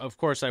of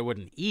course I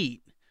wouldn't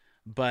eat,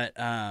 but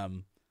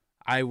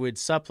I would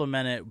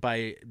supplement it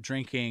by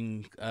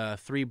drinking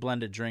 3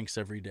 blended drinks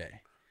every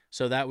day.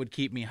 So that would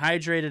keep me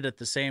hydrated. At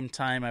the same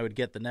time, I would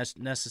get the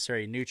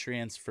necessary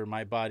nutrients for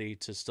my body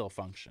to still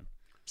function.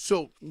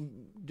 So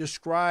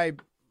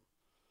describe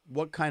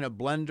what kind of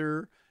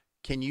blender.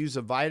 Can use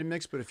a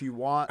Vitamix, but if you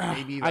want,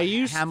 maybe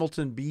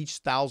Hamilton Beach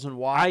 1,000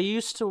 watt. I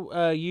used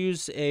to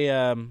use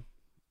a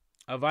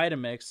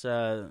Vitamix,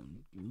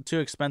 too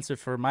expensive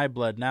for my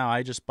blood now.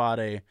 I just bought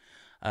a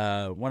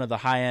one of the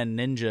high-end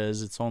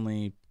Ninjas. It's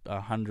only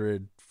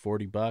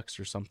 $140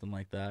 or something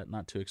like that.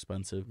 Not too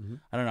expensive.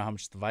 I don't know how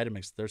much the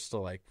Vitamix. They're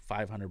still like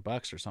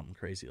 $500 or something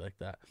crazy like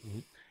that.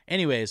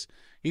 Anyways,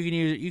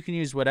 you can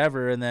use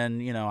whatever, and then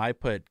I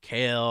put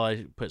kale,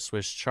 I put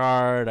Swiss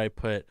chard, I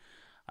put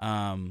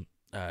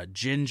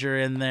ginger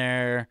in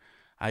there,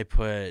 I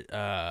put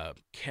all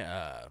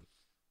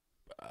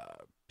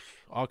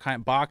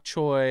kind bok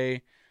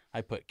choy,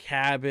 I put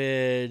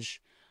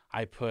cabbage,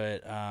 I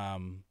put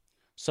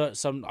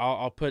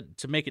I'll put,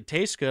 to make it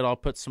taste good, I'll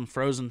put some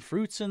frozen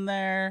fruits in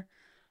there.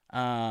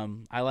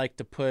 I like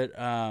to put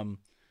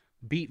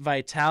beet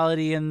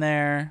vitality in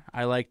there.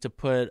 I like to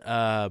put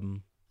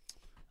the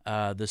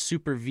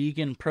super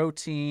vegan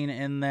protein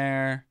in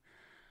there.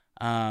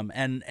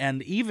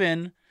 And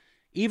even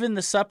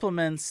the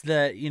supplements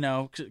that,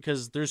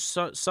 because there's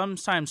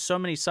sometimes so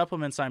many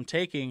supplements I'm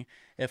taking,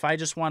 if I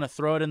just want to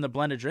throw it in the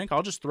blended drink,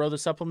 I'll just throw the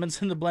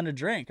supplements in the blended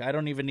drink. I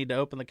don't even need to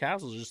open the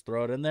capsules, just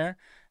throw it in there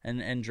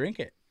and drink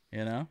it,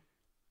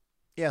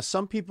 Yeah,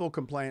 some people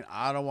complain,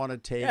 I don't want to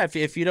take. Yeah,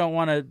 if you don't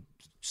want to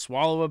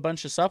swallow a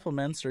bunch of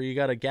supplements, or you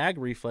got a gag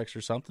reflex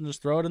or something,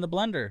 just throw it in the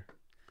blender.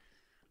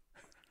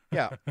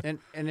 Yeah, and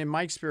in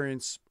my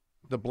experience,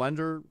 the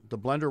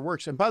blender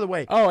works. And by the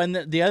way, and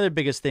the other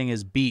biggest thing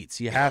is beets.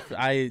 You have to,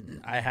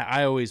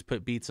 I always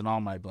put beets in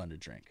all my blended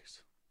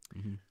drinks.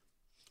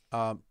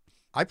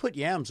 I put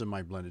yams in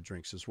my blended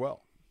drinks as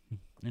well.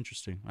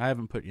 Interesting. I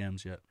haven't put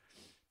yams yet.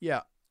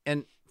 Yeah,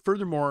 and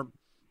furthermore,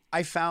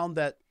 I found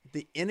that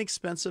the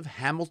inexpensive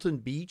Hamilton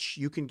Beach,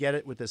 you can get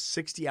it with a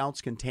 60-ounce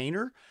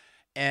container,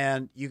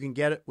 and you can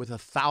get it with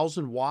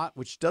 1,000 watt,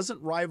 which doesn't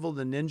rival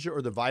the Ninja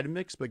or the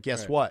Vitamix, but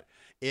guess what?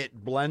 It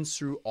blends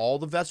through all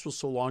the vegetables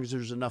so long as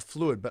there's enough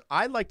fluid. But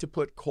I like to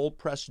put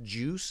cold-pressed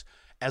juice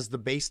as the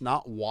base,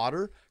 not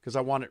water, because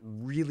I want it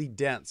really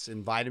dense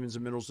in vitamins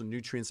and minerals and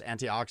nutrients,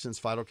 antioxidants,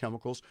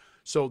 phytochemicals.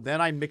 So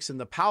then I mix in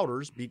the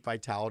powders, Beat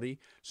Vitality.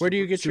 Where do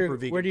you get super your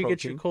vegan Where do you get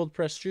protein. your cold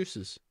pressed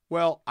juices?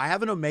 Well, I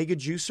have an omega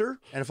juicer,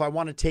 and if I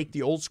want to take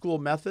the old school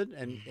method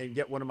and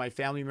get one of my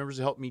family members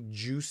to help me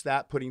juice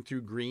that, putting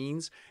through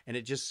greens, and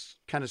it just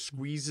kind of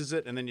squeezes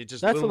it, and then it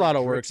just That's a lot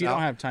of work. drips You out.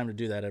 don't have time to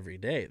do that every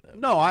day, though.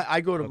 No,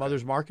 I go to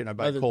Mother's Market and I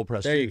buy cold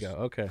pressed There juice. you go.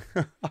 Okay.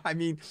 I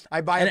mean, I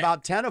buy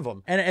about 10 of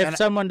them. And if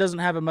someone doesn't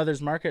have a Mother's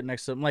Market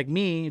next to them, like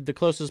me, the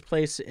closest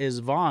place is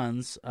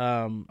Vaughn's.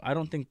 I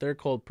don't think their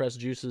cold pressed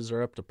juices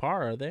are up to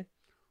par, are they?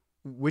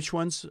 Which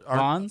ones are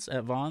Vaughn's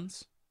at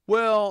Vaughn's?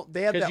 Well,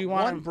 they have 'Cause that you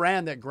one want-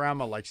 brand that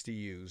Grandma likes to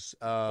use.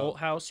 Bolt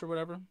House or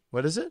whatever?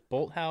 What is it?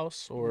 Bolt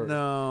House or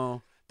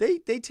No. They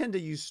tend to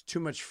use too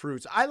much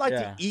fruits. I like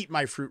Yeah. to eat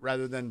my fruit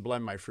rather than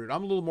blend my fruit.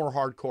 I'm a little more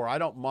hardcore. I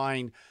don't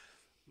mind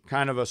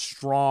kind of a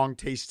strong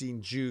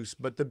tasting juice,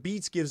 but the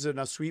beets gives it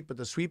enough sweet, but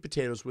the sweet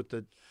potatoes with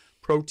the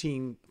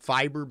protein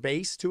fiber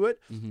base to it,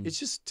 it's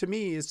just, to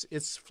me, it's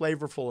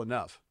flavorful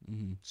enough.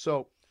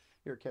 So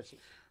here, catch it.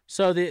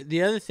 So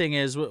the other thing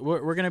is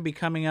we're going to be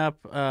coming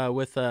up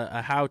with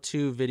a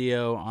how-to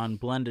video on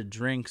blended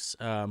drinks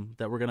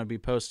that we're going to be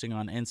posting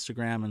on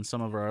Instagram and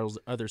some of our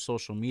other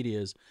social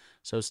medias.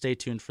 So stay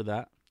tuned for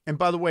that. And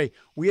by the way,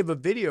 we have a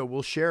video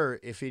we'll share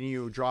if any of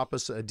you drop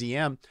us a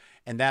DM,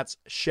 and that's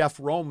Chef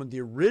Roman,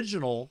 the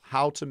original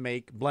how to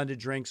make blended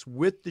drinks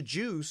with the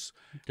juice,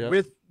 Yep.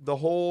 with the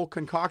whole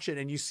concoction.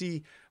 And you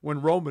see when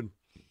Roman,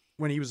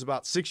 when he was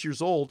about 6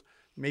 years old,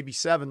 maybe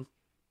 7,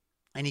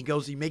 and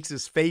he makes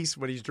his face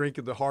when he's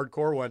drinking the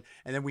hardcore one,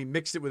 and then we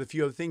mixed it with a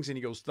few other things, and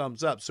he goes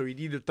thumbs up. So he'd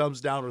either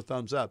thumbs down or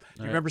thumbs up.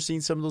 You remember seeing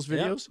some of those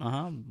videos?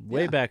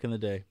 Way back in the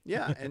day.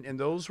 Yeah, and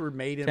those were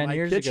made in 10 my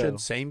years kitchen, ago.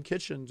 same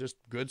kitchen, just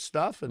good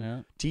stuff, and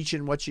Yeah.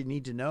 teaching what you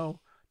need to know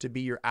to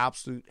be your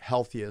absolute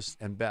healthiest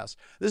and best.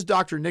 This is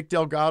Dr. Nick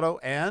Delgado,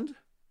 and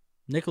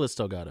Nicholas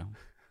Delgado.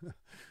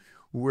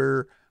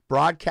 we're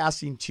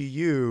broadcasting to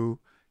you,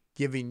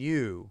 giving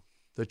you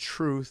the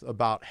truth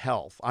about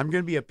health. I'm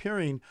going to be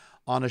appearing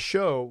on a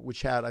show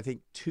which had, I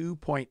think,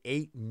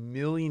 2.8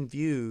 million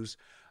views,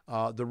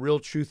 The Real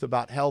Truth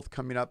About Health,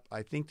 coming up.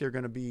 I think they're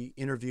going to be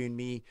interviewing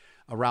me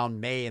around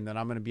May, and then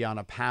I'm going to be on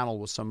a panel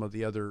with some of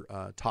the other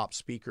top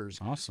speakers.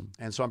 Awesome.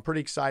 And so I'm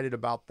pretty excited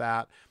about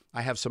that.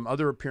 I have some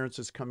other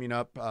appearances coming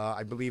up.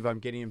 I believe I'm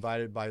getting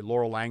invited by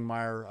Laurel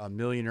Langmeyer, a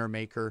millionaire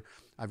maker.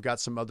 I've got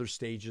some other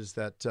stages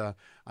that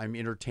I'm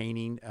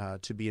entertaining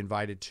to be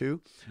invited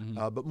to.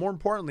 But more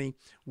importantly,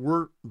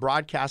 we're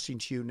broadcasting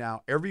to you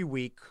now every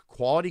week,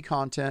 quality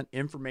content,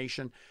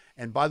 information.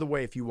 And by the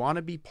way, if you want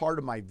to be part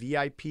of my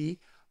VIP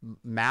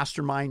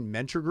mastermind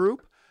mentor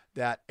group,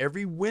 that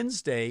every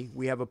Wednesday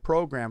we have a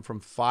program from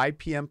 5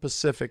 p.m.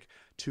 Pacific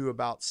to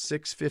about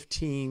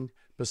 6:15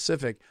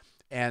 Pacific.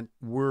 And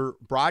we're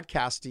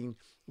broadcasting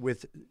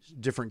with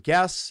different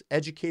guests,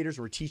 educators.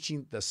 We're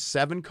teaching the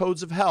 7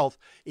 codes of health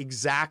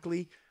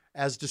exactly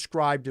as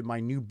described in my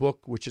new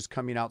book, which is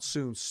coming out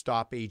soon,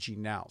 Stop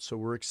Aging Now. So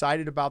we're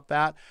excited about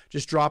that.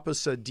 Just drop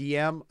us a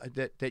DM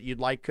that you'd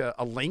like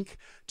a link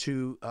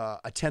to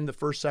attend the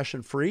first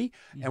session free.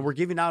 And we're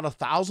giving out a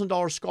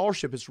 $1,000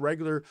 scholarship. It's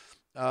regular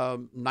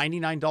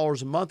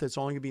 $99 a month. It's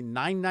only going to be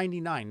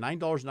 $9.99,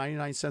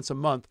 $9.99 a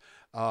month.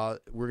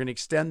 We're going to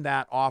extend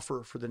that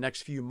offer for the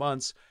next few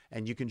months,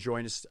 and you can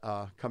join us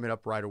coming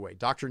up right away.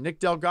 Dr. Nick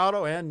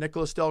Delgado and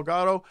Nicholas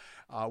Delgado,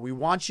 we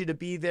want you to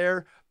be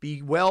there.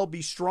 Be well,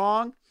 be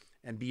strong,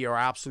 and be our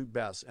absolute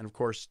best. And, of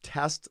course,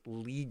 test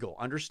legal.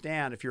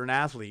 Understand, if you're an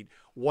athlete,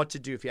 what to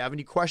do. If you have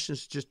any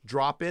questions, just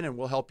drop in, and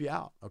we'll help you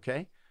out,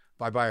 okay?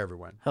 Bye-bye,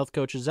 everyone. Health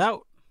coaches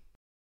out.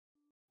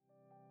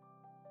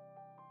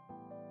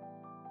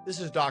 This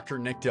is Dr.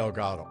 Nick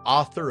Delgado,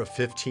 author of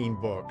 15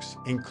 books,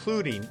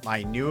 including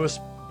my newest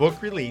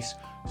book release,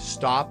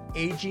 Stop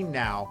Aging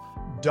Now,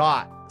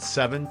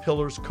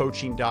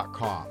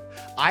 .7pillarscoaching.com.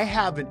 I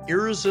have an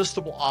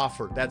irresistible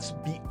offer that's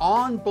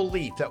beyond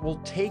belief that will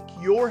take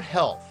your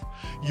health,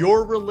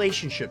 your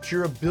relationships,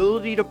 your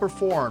ability to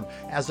perform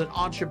as an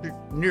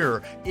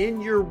entrepreneur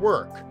in your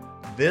work.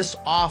 This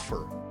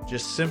offer,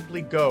 just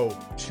simply go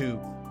to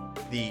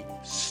the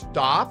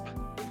 .7,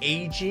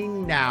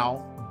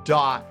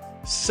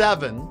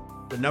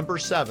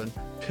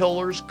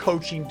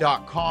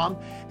 pillarscoaching.com,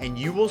 and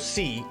you will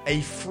see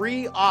a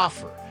free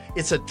offer.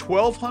 It's a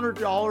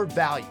 $1,200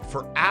 value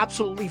for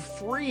absolutely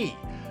free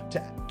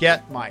to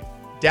get my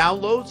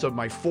downloads of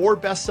my 4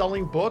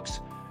 best-selling books,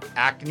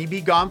 Acne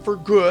Be Gone for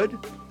Good,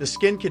 The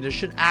Skin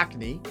Condition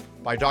Acne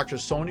by Dr.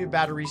 Sonia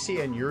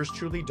Batterisi and yours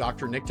truly,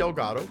 Dr. Nick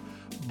Delgado,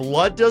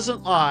 Blood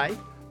Doesn't Lie,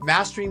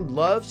 Mastering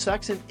Love,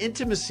 Sex, and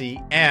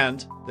Intimacy,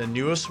 and the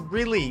newest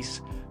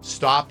release,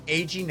 Stop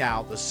Aging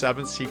Now, the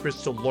 7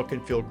 Secrets to Look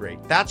and Feel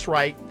Great. That's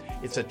right.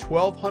 It's a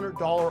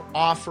 $1,200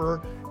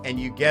 offer, and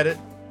you get it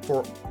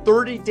for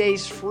 30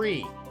 days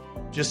free.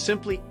 Just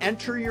simply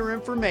enter your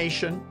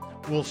information.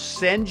 We'll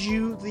send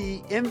you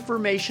the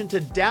information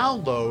to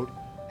download,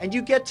 and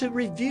you get to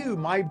review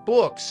my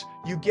books.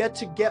 You get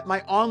to get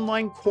my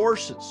online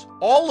courses,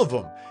 all of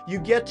them. You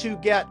get to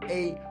get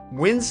a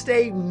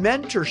Wednesday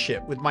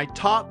mentorship with my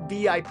top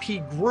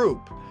VIP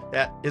group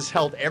that is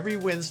held every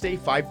Wednesday,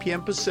 5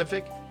 p.m.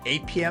 Pacific,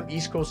 8 p.m.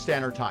 East Coast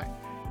Standard Time.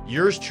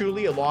 Yours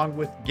truly, along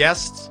with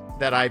guests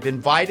that I've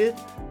invited,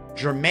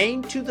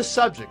 germane to the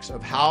subjects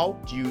of how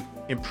do you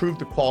improve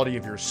the quality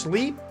of your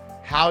sleep,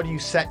 how do you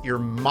set your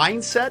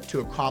mindset to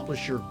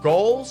accomplish your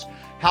goals,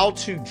 how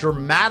to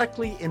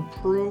dramatically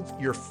improve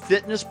your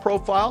fitness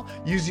profile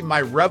using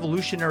my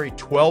revolutionary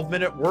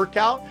 12-minute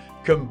workout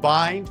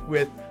combined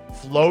with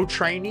flow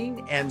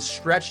training and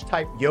stretch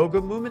type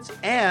yoga movements,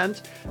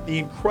 and the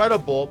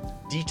incredible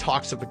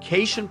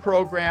detoxification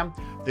program,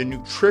 the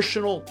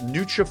nutritional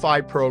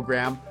Nutrify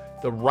program,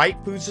 the right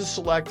foods to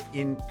select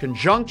in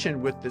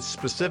conjunction with the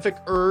specific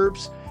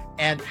herbs,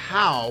 and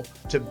how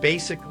to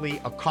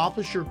basically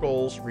accomplish your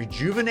goals,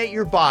 rejuvenate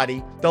your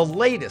body. The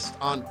latest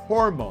on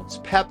hormones,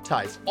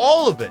 peptides,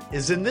 all of it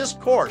is in this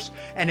course.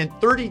 And in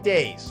 30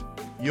 days,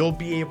 you'll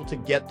be able to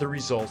get the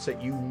results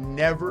that you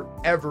never,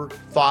 ever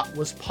thought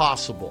was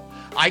possible.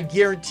 I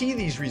guarantee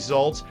these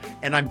results,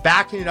 and I'm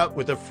backing it up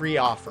with a free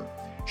offer.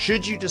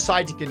 Should you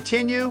decide to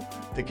continue,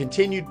 the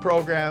continued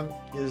program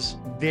is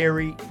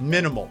very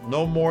minimal,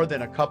 no more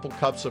than a couple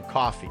cups of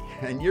coffee.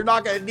 And you're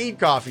not going to need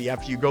coffee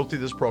after you go through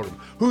this program.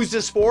 Who's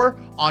this for?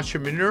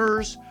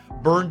 Entrepreneurs,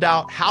 burned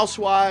out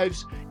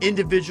housewives,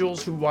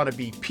 individuals who want to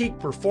be peak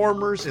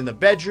performers in the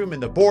bedroom, in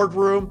the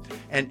boardroom,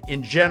 and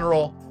in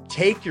general,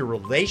 take your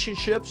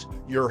relationships,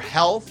 your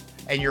health,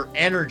 and your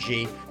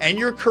energy and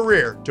your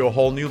career to a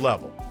whole new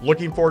level.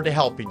 Looking forward to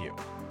helping you.